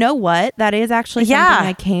 Oh, you know what? That is actually something Yeah.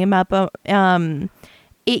 I came up.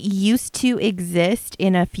 It used to exist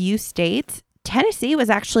in a few states. Tennessee was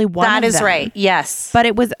actually one of That them. is right. Yes. But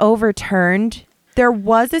it was overturned. There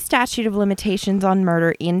was a statute of limitations on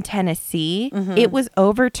murder in Tennessee. It was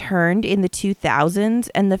overturned in the 2000s.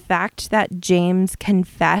 And the fact that James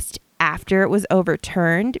confessed after it was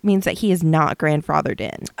overturned means that he is not grandfathered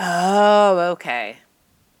in. Oh, okay.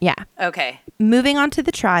 Yeah. Okay. Moving on to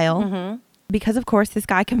the trial. Because, of course, this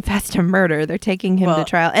guy confessed to murder. They're taking him to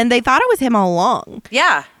trial. And they thought it was him all along.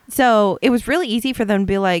 Yeah. So it was really easy for them to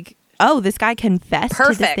be like, oh, this guy confessed to the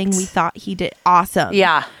Perfect. thing we thought he did. Awesome.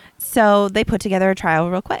 Yeah. So they put together a trial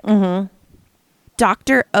real quick.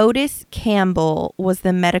 Dr. Otis Campbell was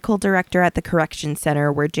the medical director at the correction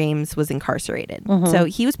center where James was incarcerated. So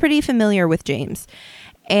he was pretty familiar with James.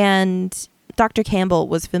 And Dr. Campbell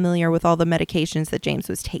was familiar with all the medications that James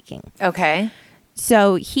was taking. Okay.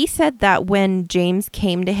 So he said that when James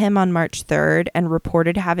came to him on March 3rd and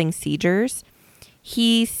reported having seizures,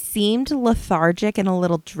 he seemed lethargic and a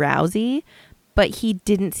little drowsy, but he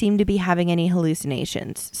didn't seem to be having any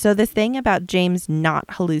hallucinations. So this thing about James not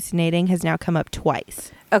hallucinating has now come up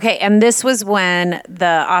twice. Okay. And this was when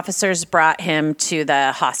the officers brought him to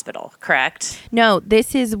the hospital, correct? No,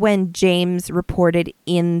 this is when James reported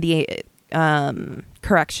in the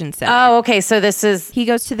correction center. Oh, okay. So this is. He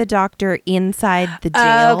goes to the doctor inside the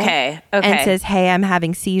jail. Okay. And says, hey, I'm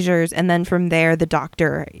having seizures. And then from there, the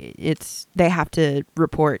doctor, they have to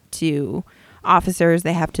report to officers.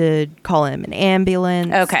 They have to call him an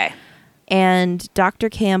ambulance. Okay. And Dr.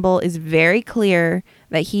 Campbell is very clear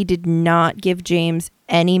that he did not give James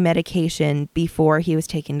any medication before he was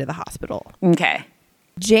taken to the hospital. Okay.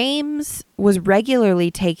 James was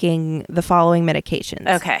regularly taking the following medications.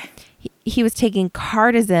 Okay. He was taking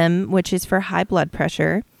Cardizem, which is for high blood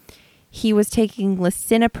pressure. He was taking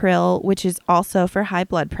Lisinopril, which is also for high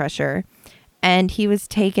blood pressure. And he was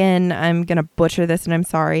taking, I'm going to butcher this and I'm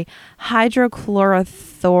sorry,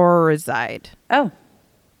 hydrochlorothiazide. Oh,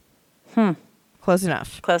 Close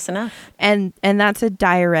enough. close enough. And that's a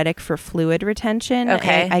diuretic for fluid retention.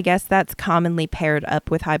 Okay. I guess that's commonly paired up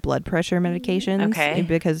with high blood pressure medications. Okay.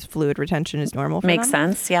 Because fluid retention is normal for Makes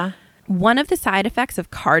them. sense. Yeah. One of the side effects of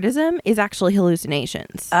Cardizem is actually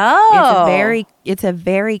hallucinations. Oh. It's a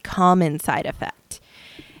very common side effect.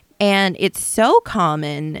 And it's so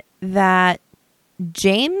common that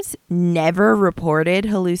James never reported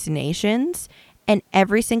hallucinations, and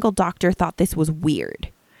every single doctor thought this was weird.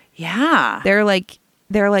 Yeah. They're like,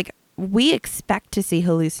 we expect to see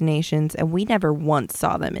hallucinations, and we never once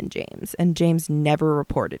saw them in James, and James never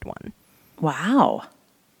reported one. Wow.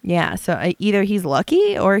 Yeah, so either he's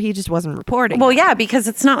lucky or he just wasn't reporting. Well, yeah, because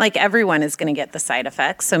it's not like everyone is going to get the side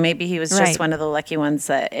effects. So maybe he was just Right. one of the lucky ones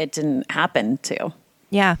that it didn't happen to.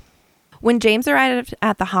 Yeah. When James arrived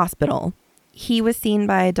at the hospital, he was seen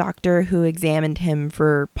by a doctor who examined him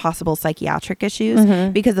for possible psychiatric issues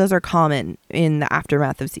because those are common in the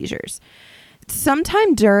aftermath of seizures.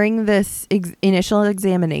 Sometime during this initial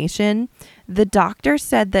examination, the doctor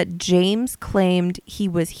said that James claimed he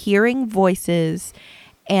was hearing voices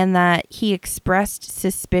and that he expressed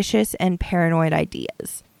suspicious and paranoid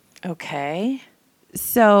ideas. Okay.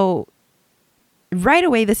 So right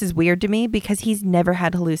away, this is weird to me because he's never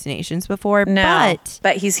had hallucinations before. No.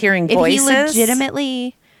 But he's hearing if voices. if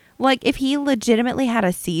he legitimately had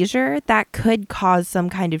a seizure, that could cause some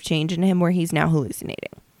kind of change in him where he's now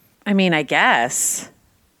hallucinating. I mean, I guess.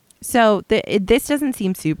 So this doesn't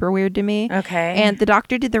seem super weird to me. Okay. And the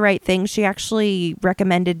doctor did the right thing. She actually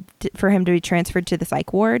recommended for him to be transferred to the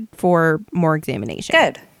psych ward for more examination.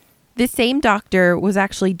 Good. This same doctor was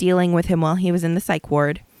actually dealing with him while he was in the psych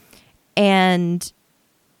ward. And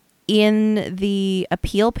in the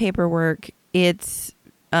appeal paperwork, it's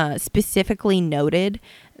specifically noted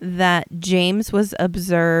that James was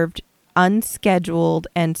observed unscheduled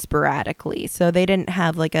and sporadically. So they didn't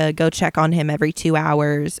have like a go check on him every 2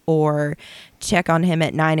 hours or check on him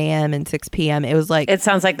at 9 a.m. and 6 p.m. It was like, it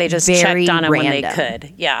sounds like they just very checked on him when they random.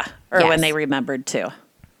 could. Yeah. Or Yes. when they remembered to.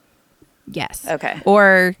 yes. Okay.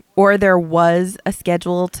 Or there was a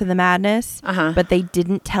schedule to the madness, Uh-huh. but they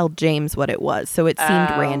didn't tell James what it was. So it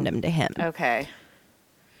seemed random to him. Okay.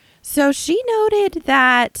 So she noted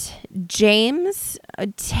that James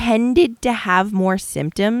tended to have more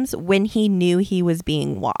symptoms when he knew he was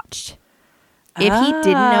being watched. If he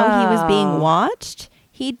didn't know he was being watched,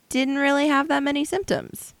 he didn't really have that many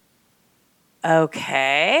symptoms.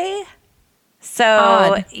 Okay. So,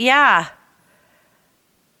 Odd. yeah.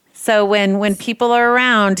 So when people are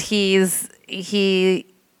around, okay,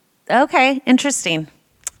 interesting.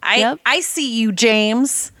 Yep. I see you,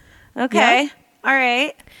 James. Okay. Yep. All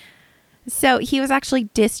right. So he was actually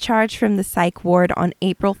discharged from the psych ward on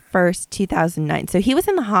April 1st, 2009. So he was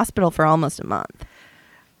in the hospital for almost a month.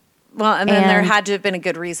 Well, and then there And- had to have been a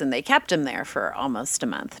good reason they kept him there for almost a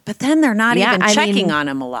month. But then they're not Yeah, even I checking mean- on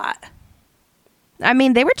him a lot. I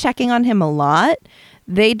mean, they were checking on him a lot.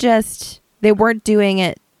 They weren't doing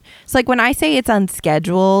it. It's like when I say it's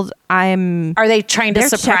unscheduled, Are they trying to They're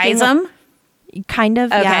surprise checking- him? kind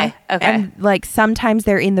of, Okay, yeah. okay. And like sometimes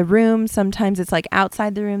they're in the room, sometimes it's like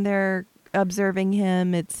outside the room they're observing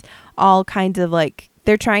him. It's all kinds of like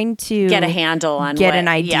they're trying to Get a handle on get what- an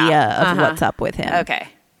idea yeah, of what's up with him. Okay.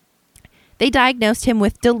 They diagnosed him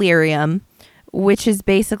with delirium, which is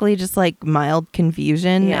basically just like mild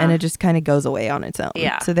confusion, Yeah. and it just kind of goes away on its own.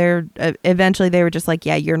 Yeah. So they're eventually they were just like,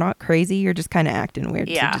 yeah, you're not crazy, you're just kind of acting weird.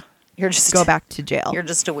 So Yeah. just You're just go back to jail. You're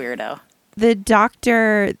just a weirdo. The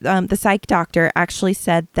doctor, the psych doctor, actually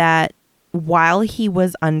said that while he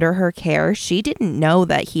was under her care, she didn't know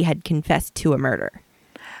that he had confessed to a murder.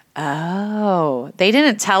 Oh, they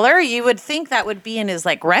didn't tell her? You would think that would be in his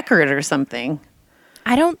like record or something.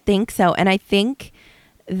 I don't think so. And I think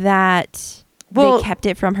that Well- they kept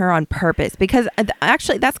it from her on purpose because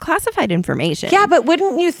actually that's classified information. Yeah, but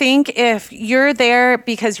wouldn't you think if you're there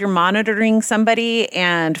because you're monitoring somebody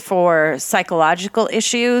and for psychological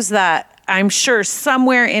issues that I'm sure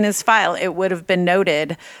somewhere in his file it would have been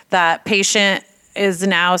noted that patient is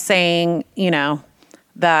now saying,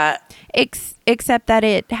 that Except that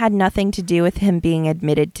it had nothing to do with him being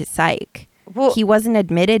admitted to psych. Well- He wasn't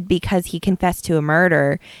admitted because he confessed to a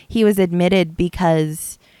murder. He was admitted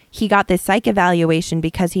because he got this psych evaluation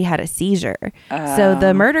because he had a seizure. So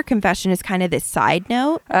the murder confession is kind of this side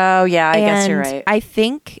note. oh yeah, I guess you're And right. I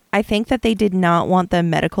think that they did not want the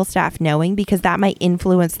medical staff knowing because that might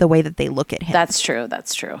influence the way that they look at him. That's true.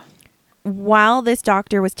 That's true. While this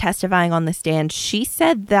doctor was testifying on the stand, she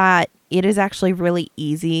said that it is actually really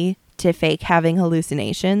easy to fake having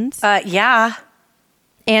hallucinations. Yeah.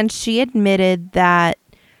 And she admitted that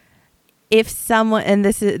if someone, and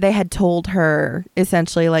they had told her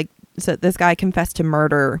essentially like, so this guy confessed to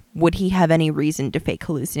murder, would he have any reason to fake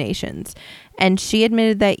hallucinations? And she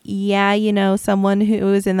admitted that, yeah, someone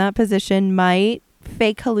who is in that position might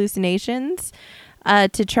fake hallucinations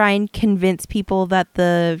to try and convince people that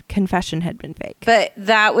the confession had been fake. But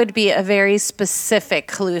that would be a very specific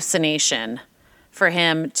hallucination for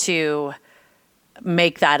him to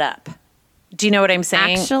make that up. Do you know what I'm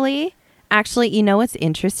saying? Actually, you know what's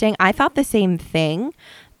interesting? I thought the same thing,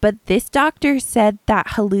 but this doctor said that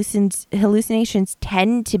hallucinations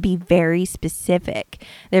tend to be very specific.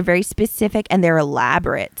 They're very specific and they're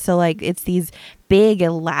elaborate. So like it's these big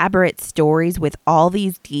elaborate stories with all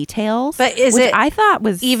these details. But is which it I thought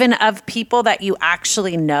was even of people that you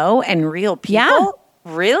actually know and real people? Yeah.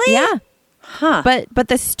 Really? Yeah. Huh. But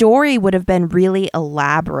the story would have been really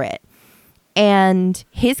elaborate. And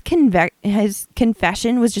his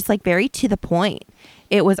confession was just like very to the point.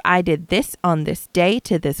 It was, I did this on this day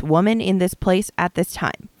to this woman in this place at this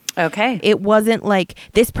time. Okay. It wasn't like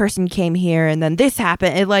this person came here and then this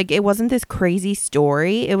happened. It wasn't this crazy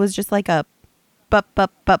story. It was just like a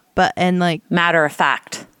but and like Matter of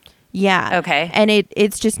fact. yeah. Okay. And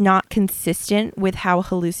it's just not consistent with how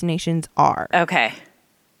hallucinations are. Okay.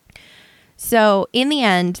 So in the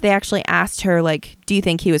end, they actually asked her, like, do you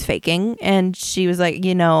think he was faking? And she was like,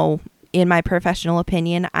 in my professional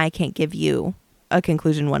opinion, I can't give you a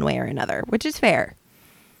conclusion one way or another, which is fair.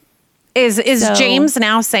 Is So- James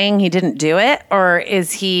now saying he didn't do it, or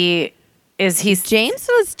is he? James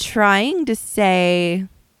was trying to say,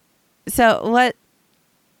 so what?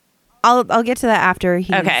 I'll get to that after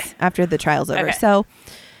after the trial's over. Okay. So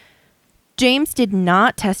James did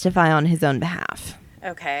not testify on his own behalf.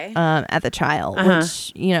 Okay. At the trial,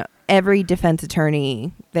 which, every defense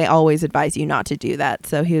attorney, they always advise you not to do that.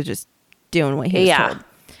 So he was just doing what he was told.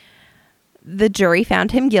 The jury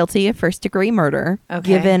found him guilty of first-degree murder,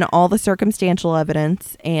 given all the circumstantial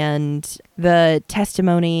evidence and the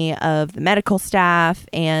testimony of the medical staff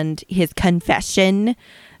and his confession,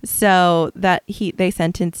 so that they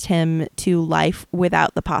sentenced him to life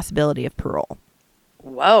without the possibility of parole.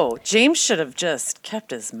 Whoa, James should have just kept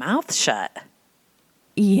his mouth shut.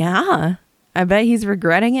 Yeah, I bet he's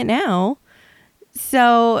regretting it now.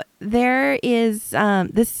 So there is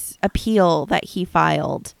this appeal that he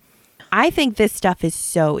filed. I think this stuff is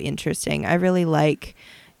so interesting. I really like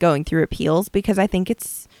going through appeals because I think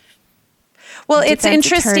it's... Well, it's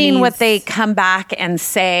interesting what they come back and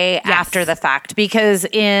say after the fact, because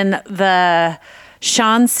in the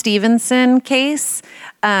Sean Stevenson case,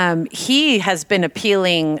 he has been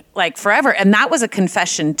appealing like forever. And that was a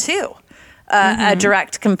confession too, a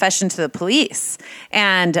direct confession to the police.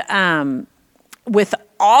 And with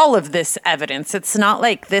all of this evidence, it's not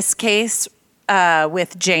like this case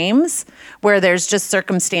with James, where there's just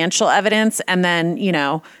circumstantial evidence and then,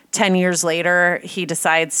 10 years later, he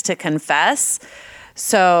decides to confess.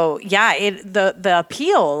 So, the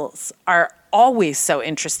appeals are always so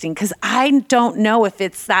interesting because I don't know if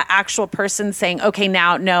it's that actual person saying, okay,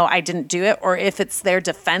 now, no, I didn't do it, or if it's their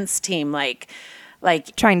defense team, like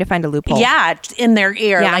trying to find a loophole. Yeah, in their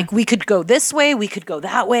ear. Yeah. Like, we could go this way, we could go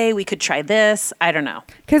that way, we could try this. I don't know.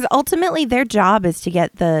 Because ultimately their job is to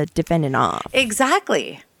get the defendant off.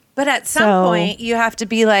 Exactly. But at some point you have to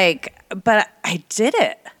be like, but I did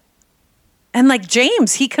it. And like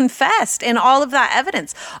James, he confessed and all of that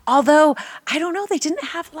evidence. Although, I don't know, they didn't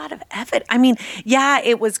have a lot of evidence. I mean, yeah,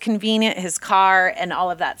 it was convenient, his car and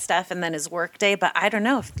all of that stuff, and then his work day. But I don't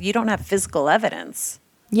know if you don't have physical evidence.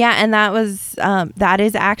 Yeah, and that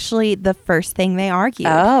is actually the first thing they argued.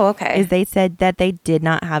 Oh, okay. Is they said that they did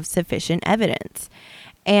not have sufficient evidence.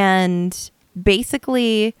 And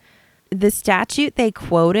basically, the statute they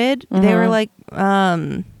quoted, they were like,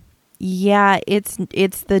 yeah, it's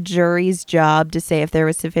the jury's job to say if there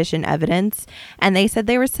was sufficient evidence. And they said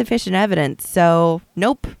there was sufficient evidence. So,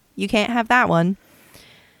 nope, you can't have that one.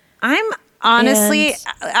 I'm honestly,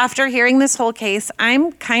 after hearing this whole case,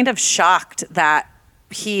 I'm kind of shocked that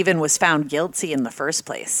he even was found guilty in the first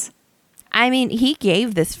place. I mean, he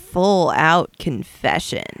gave this full out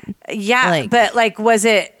confession. Yeah, but was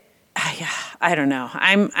it? I don't know.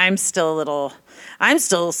 I'm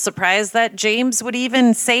still surprised that James would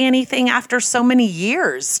even say anything after so many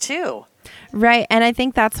years too. Right. And I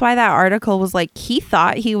think that's why that article was like, he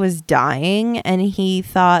thought he was dying, and he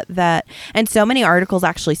thought that, and so many articles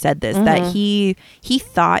actually said this, that he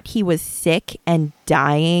thought he was sick and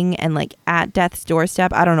dying and like at death's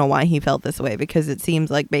doorstep. I don't know why he felt this way, because it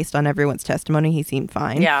seems like based on everyone's testimony, he seemed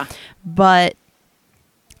fine. Yeah. But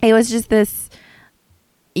it was just this,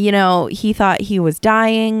 he thought he was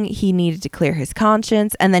dying. He needed to clear his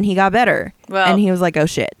conscience, and then he got better. Well, and he was like, oh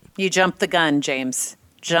shit. You jumped the gun, James.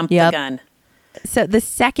 Jumped the gun. So the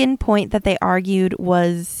second point that they argued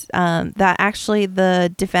was that actually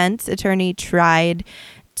the defense attorney tried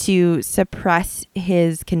to suppress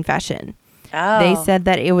his confession. Oh. They said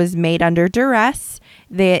that it was made under duress,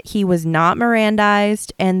 that he was not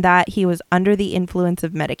Mirandized, and that he was under the influence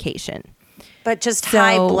of medication. But just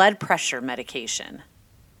high blood pressure medication.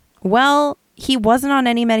 Well, he wasn't on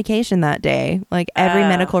any medication that day. Like, every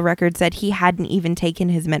medical record said he hadn't even taken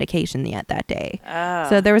his medication yet that day. Oh.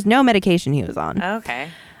 So there was no medication he was on. Okay.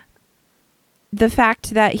 The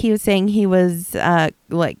fact that he was saying he was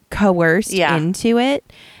coerced into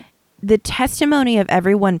it, the testimony of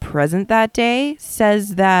everyone present that day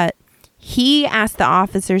says that he asked the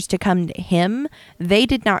officers to come to him. They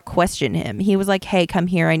did not question him. He was like, hey, come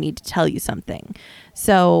here. I need to tell you something.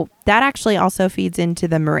 So that actually also feeds into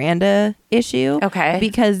the Miranda issue. Okay.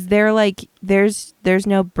 Because they're like, there's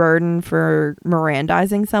no burden for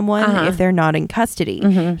Mirandizing someone if they're not in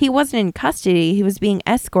custody. He wasn't in custody. He was being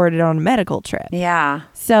escorted on a medical trip. Yeah.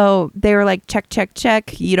 So they were like, check, check,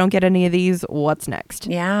 check. You don't get any of these. What's next?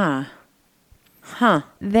 Yeah. Huh.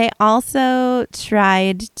 They also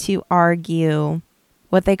tried to argue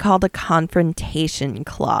what they called a confrontation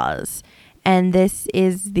clause. And this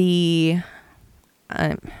is the...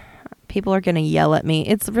 people are going to yell at me.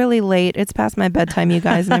 It's really late. It's past my bedtime, you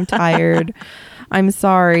guys, and I'm tired. I'm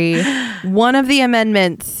sorry. One of the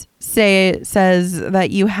amendments says that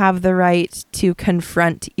you have the right to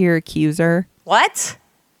confront your accuser. What?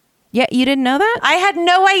 Yeah, you didn't know that? I had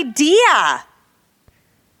no idea.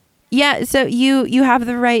 Yeah, so you have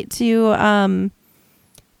the right to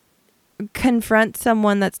confront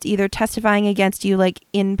someone that's either testifying against you, like,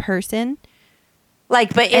 in person.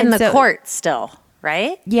 Like, but in the court still,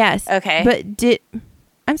 right? Yes. Okay.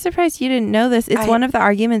 But I'm surprised you didn't know this. It's one of the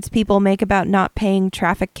arguments people make about not paying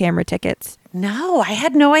traffic camera tickets. No, I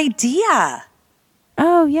had no idea.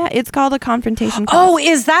 Oh, yeah. It's called a confrontation clause. Oh,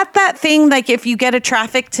 is that thing, like if you get a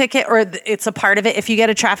traffic ticket, or it's a part of it, if you get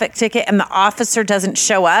a traffic ticket and the officer doesn't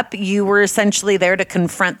show up, you were essentially there to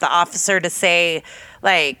confront the officer to say,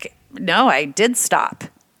 like, no, I did stop.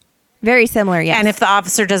 Very similar, yes. And if the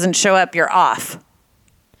officer doesn't show up, you're off.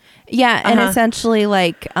 Yeah, and essentially,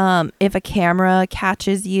 like, if a camera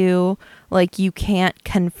catches you, like, you can't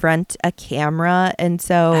confront a camera, and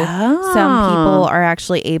so some people are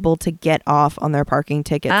actually able to get off on their parking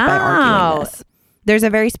tickets by arguing this. There's a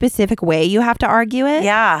very specific way you have to argue it.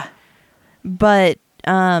 Yeah. But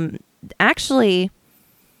actually,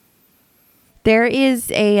 there is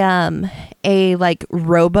a like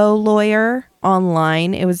robo lawyer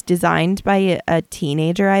online. It was designed by a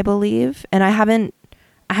teenager, I believe, and I haven't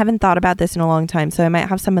thought about this in a long time, so I might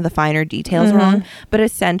have some of the finer details wrong. But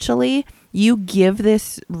essentially, you give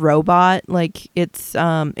this robot, like, it's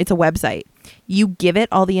a website. You give it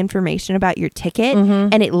all the information about your ticket,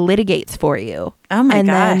 and it litigates for you. Oh my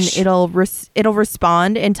gosh! And then it'll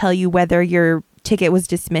respond and tell you whether your ticket was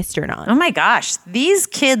dismissed or not. Oh my gosh! These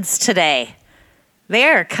kids today,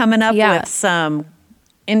 they're coming up with some.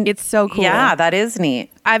 It's so cool. Yeah, that is neat.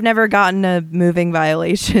 I've never gotten a moving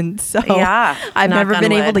violation, so I've never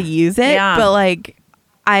been able to use it. Yeah. But like,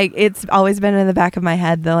 it's always been in the back of my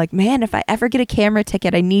head. They're like, man, if I ever get a camera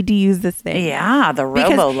ticket, I need to use this thing. Yeah, the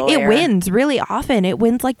robo lawyer. It wins really often. It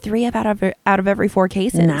wins like 3 out of every 4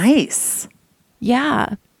 cases. Nice.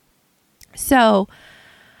 Yeah. So,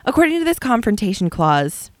 according to this confrontation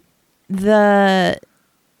clause, there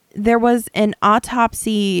was an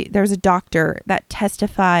autopsy. There was a doctor that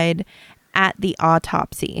testified at the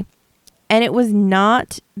autopsy, and it was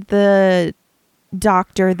not the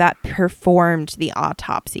doctor that performed the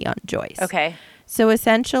autopsy on Joyce. Okay. So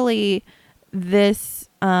essentially, this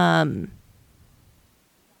Dr.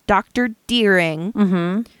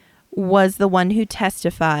 Deering was the one who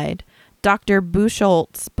testified. Dr.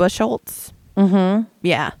 Buchholz,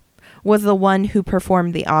 yeah, was the one who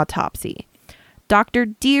performed the autopsy. Dr.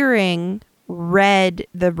 Deering read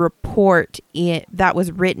the report that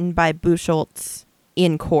was written by Buchholz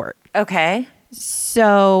in court. Okay.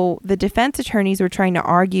 So the defense attorneys were trying to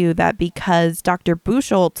argue that because Dr.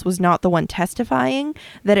 Buchholz was not the one testifying,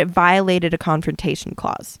 that it violated a confrontation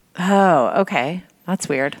clause. Oh, okay. That's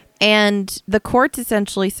weird. And the courts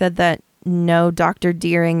essentially said that no, Dr.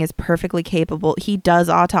 Deering is perfectly capable. He does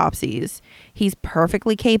autopsies. He's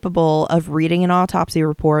perfectly capable of reading an autopsy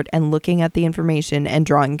report and looking at the information and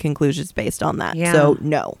drawing conclusions based on that. Yeah. So,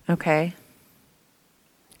 no. Okay.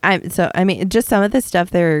 I mean, just some of the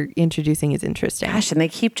stuff they're introducing is interesting. Gosh, and they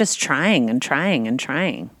keep just trying and trying and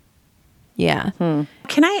trying. Yeah.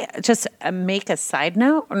 Can I just make a side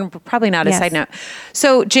note? Or probably not a side note.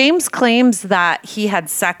 So, James claims that he had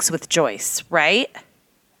sex with Joyce, right?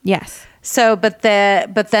 Yes. So, but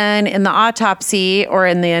then in the autopsy or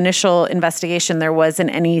in the initial investigation, there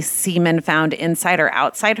wasn't any semen found inside or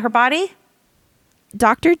outside her body?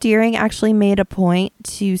 Dr. Deering actually made a point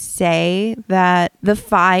to say that the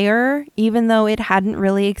fire, even though it hadn't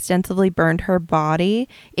really extensively burned her body,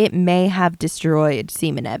 it may have destroyed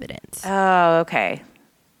semen evidence. Oh, okay.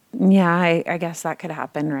 Yeah, I guess that could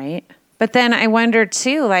happen, right? But then I wonder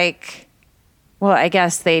too, like, well, I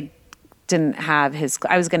guess they didn't have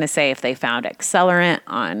I was going to say if they found accelerant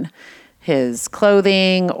on his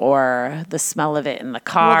clothing or the smell of it in the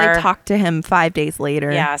car. Well, they talked to him 5 days later.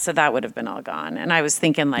 Yeah, so that would have been all gone. And I was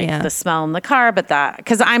thinking like the smell in the car, but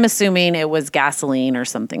because I'm assuming it was gasoline or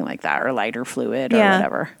something like that, or lighter fluid or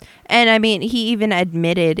whatever. And I mean, he even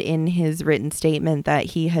admitted in his written statement that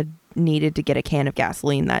he had needed to get a can of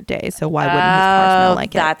gasoline that day. So why wouldn't his car smell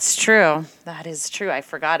like it? That's true. That is true. I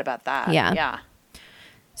forgot about that. Yeah. Yeah.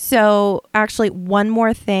 So actually, one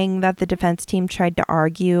more thing that the defense team tried to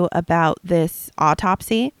argue about this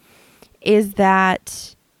autopsy is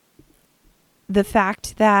that the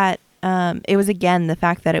fact that it was, again, the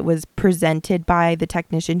fact that it was presented by the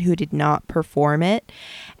technician who did not perform it.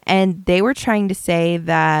 And they were trying to say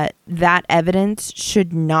that that evidence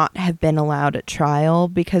should not have been allowed at trial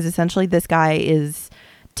because essentially this guy is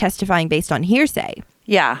testifying based on hearsay.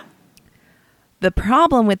 Yeah. The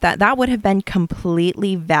problem with that would have been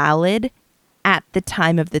completely valid at the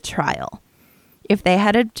time of the trial. If they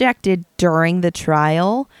had objected during the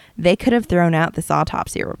trial, they could have thrown out this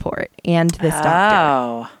autopsy report and this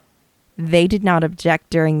doctor. They did not object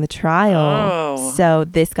during the trial, so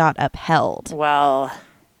this got upheld. Well,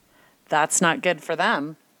 that's not good for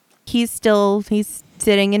them. He's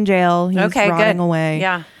sitting in jail. He's rotting away.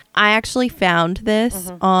 Yeah. I actually found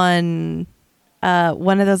this on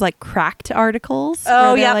one of those like Cracked articles. Oh,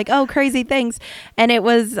 where they're yeah. like, oh, crazy things. And it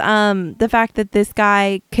was the fact that this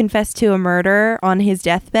guy confessed to a murder on his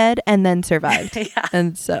deathbed and then survived. Yeah.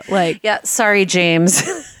 And so like, Yeah. Sorry, James.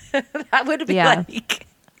 That would be Yeah.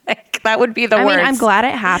 like that would be the I worst. mean, I'm glad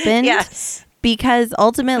it happened. Yes. Because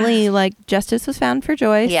ultimately, like, justice was found for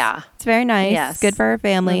Joyce. Yeah. It's very nice. Yes. Good for her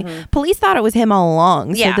family. Police thought it was him all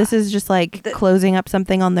along. Yeah. So this is just like closing up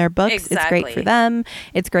something on their books. It's great Exactly. for them.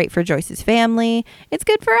 It's great for Joyce's family. It's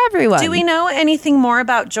good for everyone. Do we know anything more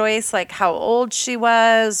about Joyce, like how old she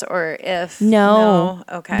was, or if No.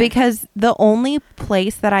 Okay. Because the only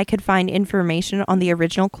place that I could find information on the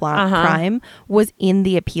original crime was in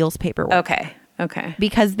the appeals paperwork. Okay.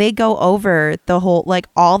 Because they go over the whole, like,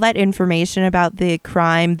 all that information about the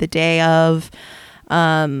crime, the day of,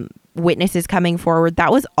 witnesses coming forward.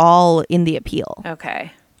 That was all in the appeal.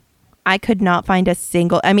 Okay. I could not find a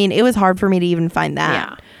single, I mean, it was hard for me to even find that.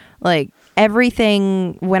 Yeah. Like,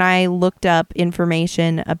 everything, when I looked up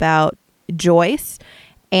information about Joyce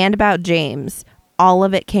and about James, all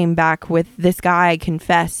of it came back with this guy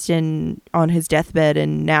confessed on his deathbed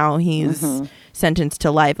and now he's sentenced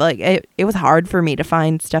to life. Like, it was hard for me to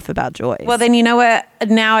find stuff about Joyce. Well, then you know what?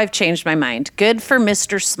 Now I've changed my mind. Good for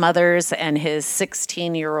Mr. Smothers and his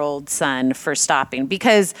 16-year-old son for stopping.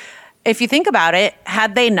 Because if you think about it,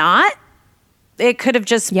 had they not, it could have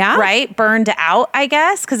just burned out, I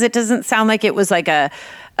guess, because it doesn't sound like it was like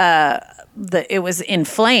it was in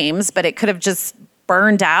flames, but it could have just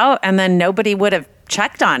burned out and then nobody would have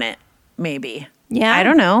checked on it, maybe. Yeah. I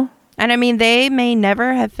don't know. And I mean, they may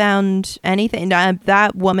never have found anything.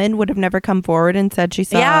 That woman would have never come forward and said she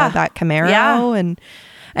saw that Camaro. Yeah. And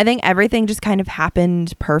I think everything just kind of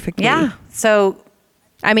happened perfectly. Yeah. So,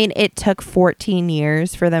 I mean, it took 14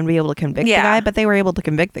 years for them to be able to convict the guy, but they were able to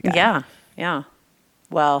convict the guy. yeah. Yeah.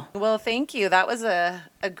 Well, thank you. That was a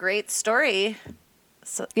great story.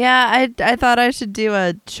 So, Yeah, I thought I should do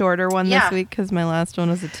a shorter one Yeah. this week because my last one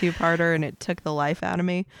was a 2-parter and it took the life out of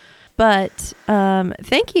me. But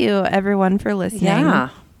thank you, everyone, for listening. yeah.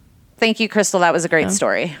 Thank you, Crystal. That was a great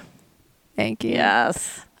story. Thank you.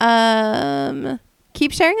 Yes.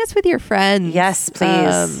 Keep sharing us with your friends. Yes,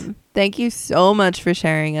 please. Thank you so much for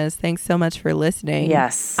sharing us. Thanks so much for listening.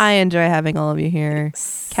 Yes. I enjoy having all of you here.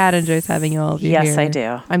 Kat enjoys having all of you here. Yes, I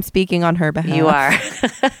do. I'm speaking on her behalf. You are.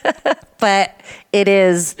 But it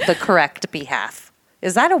is the correct behalf.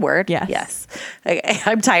 Is that a word? Yes. Yes. Okay.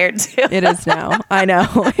 I'm tired too. It is now. I know.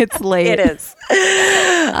 It's late. It is.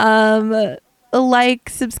 Like,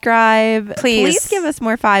 subscribe. Please give us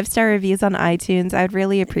more 5-star reviews on iTunes. I'd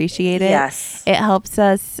really appreciate it. Yes. It helps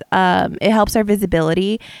us. It helps our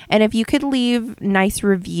visibility. And if you could leave nice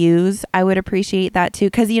reviews, I would appreciate that too.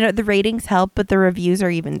 Because, the ratings help, but the reviews are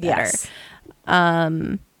even better. Yes.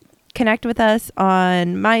 Connect with us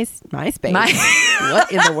on MySpace. What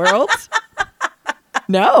in the world?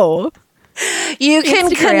 No. You can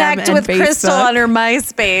Instagram connect and with Crystal Facebook. on her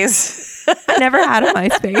MySpace. I never had a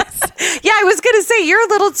MySpace. Yeah, I was going to say, you're a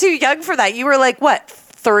little too young for that. You were like, what,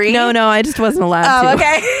 3? No, I just wasn't allowed to.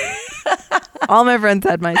 Okay. All my friends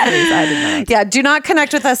had MySpace. I did not. Yeah, do not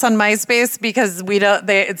connect with us on MySpace because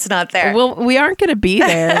it's not there. Well, we aren't going to be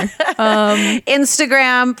there.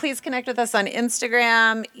 Instagram, please connect with us on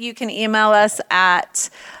Instagram. You can email us at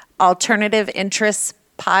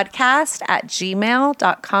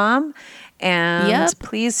alternativeinterestpodcast@gmail.com. And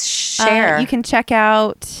please share. You can check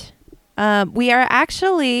out. We are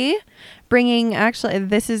actually bringing.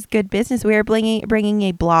 This is good business. We are bringing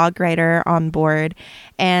a blog writer on board,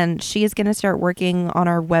 and she is going to start working on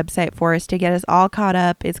our website for us to get us all caught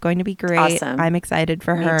up. It's going to be great. Awesome. I'm excited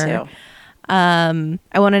for her. Me too. I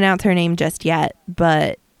won't announce her name just yet,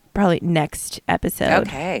 but probably next episode.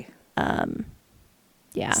 Okay.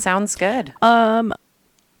 Yeah. Sounds good.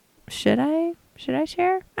 Should I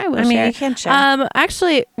share? I will I mean, share. you can share.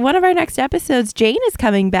 Actually, one of our next episodes, Jane is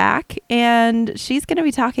coming back, and she's going to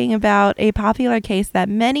be talking about a popular case that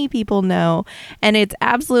many people know, and it's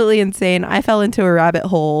absolutely insane. I fell into a rabbit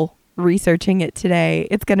hole researching it today.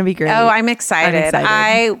 It's going to be great. Oh, I'm excited.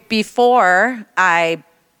 Before I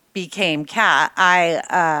became Kat,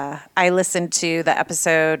 I listened to the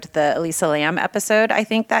episode, the Elisa Lam episode, I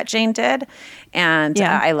think that Jane did, and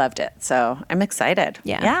I loved it. So I'm excited.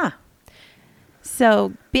 Yeah.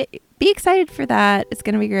 So be excited for that. It's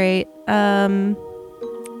going to be great.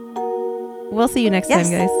 We'll see you next time,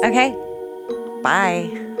 guys. Okay. Bye.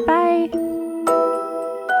 Bye.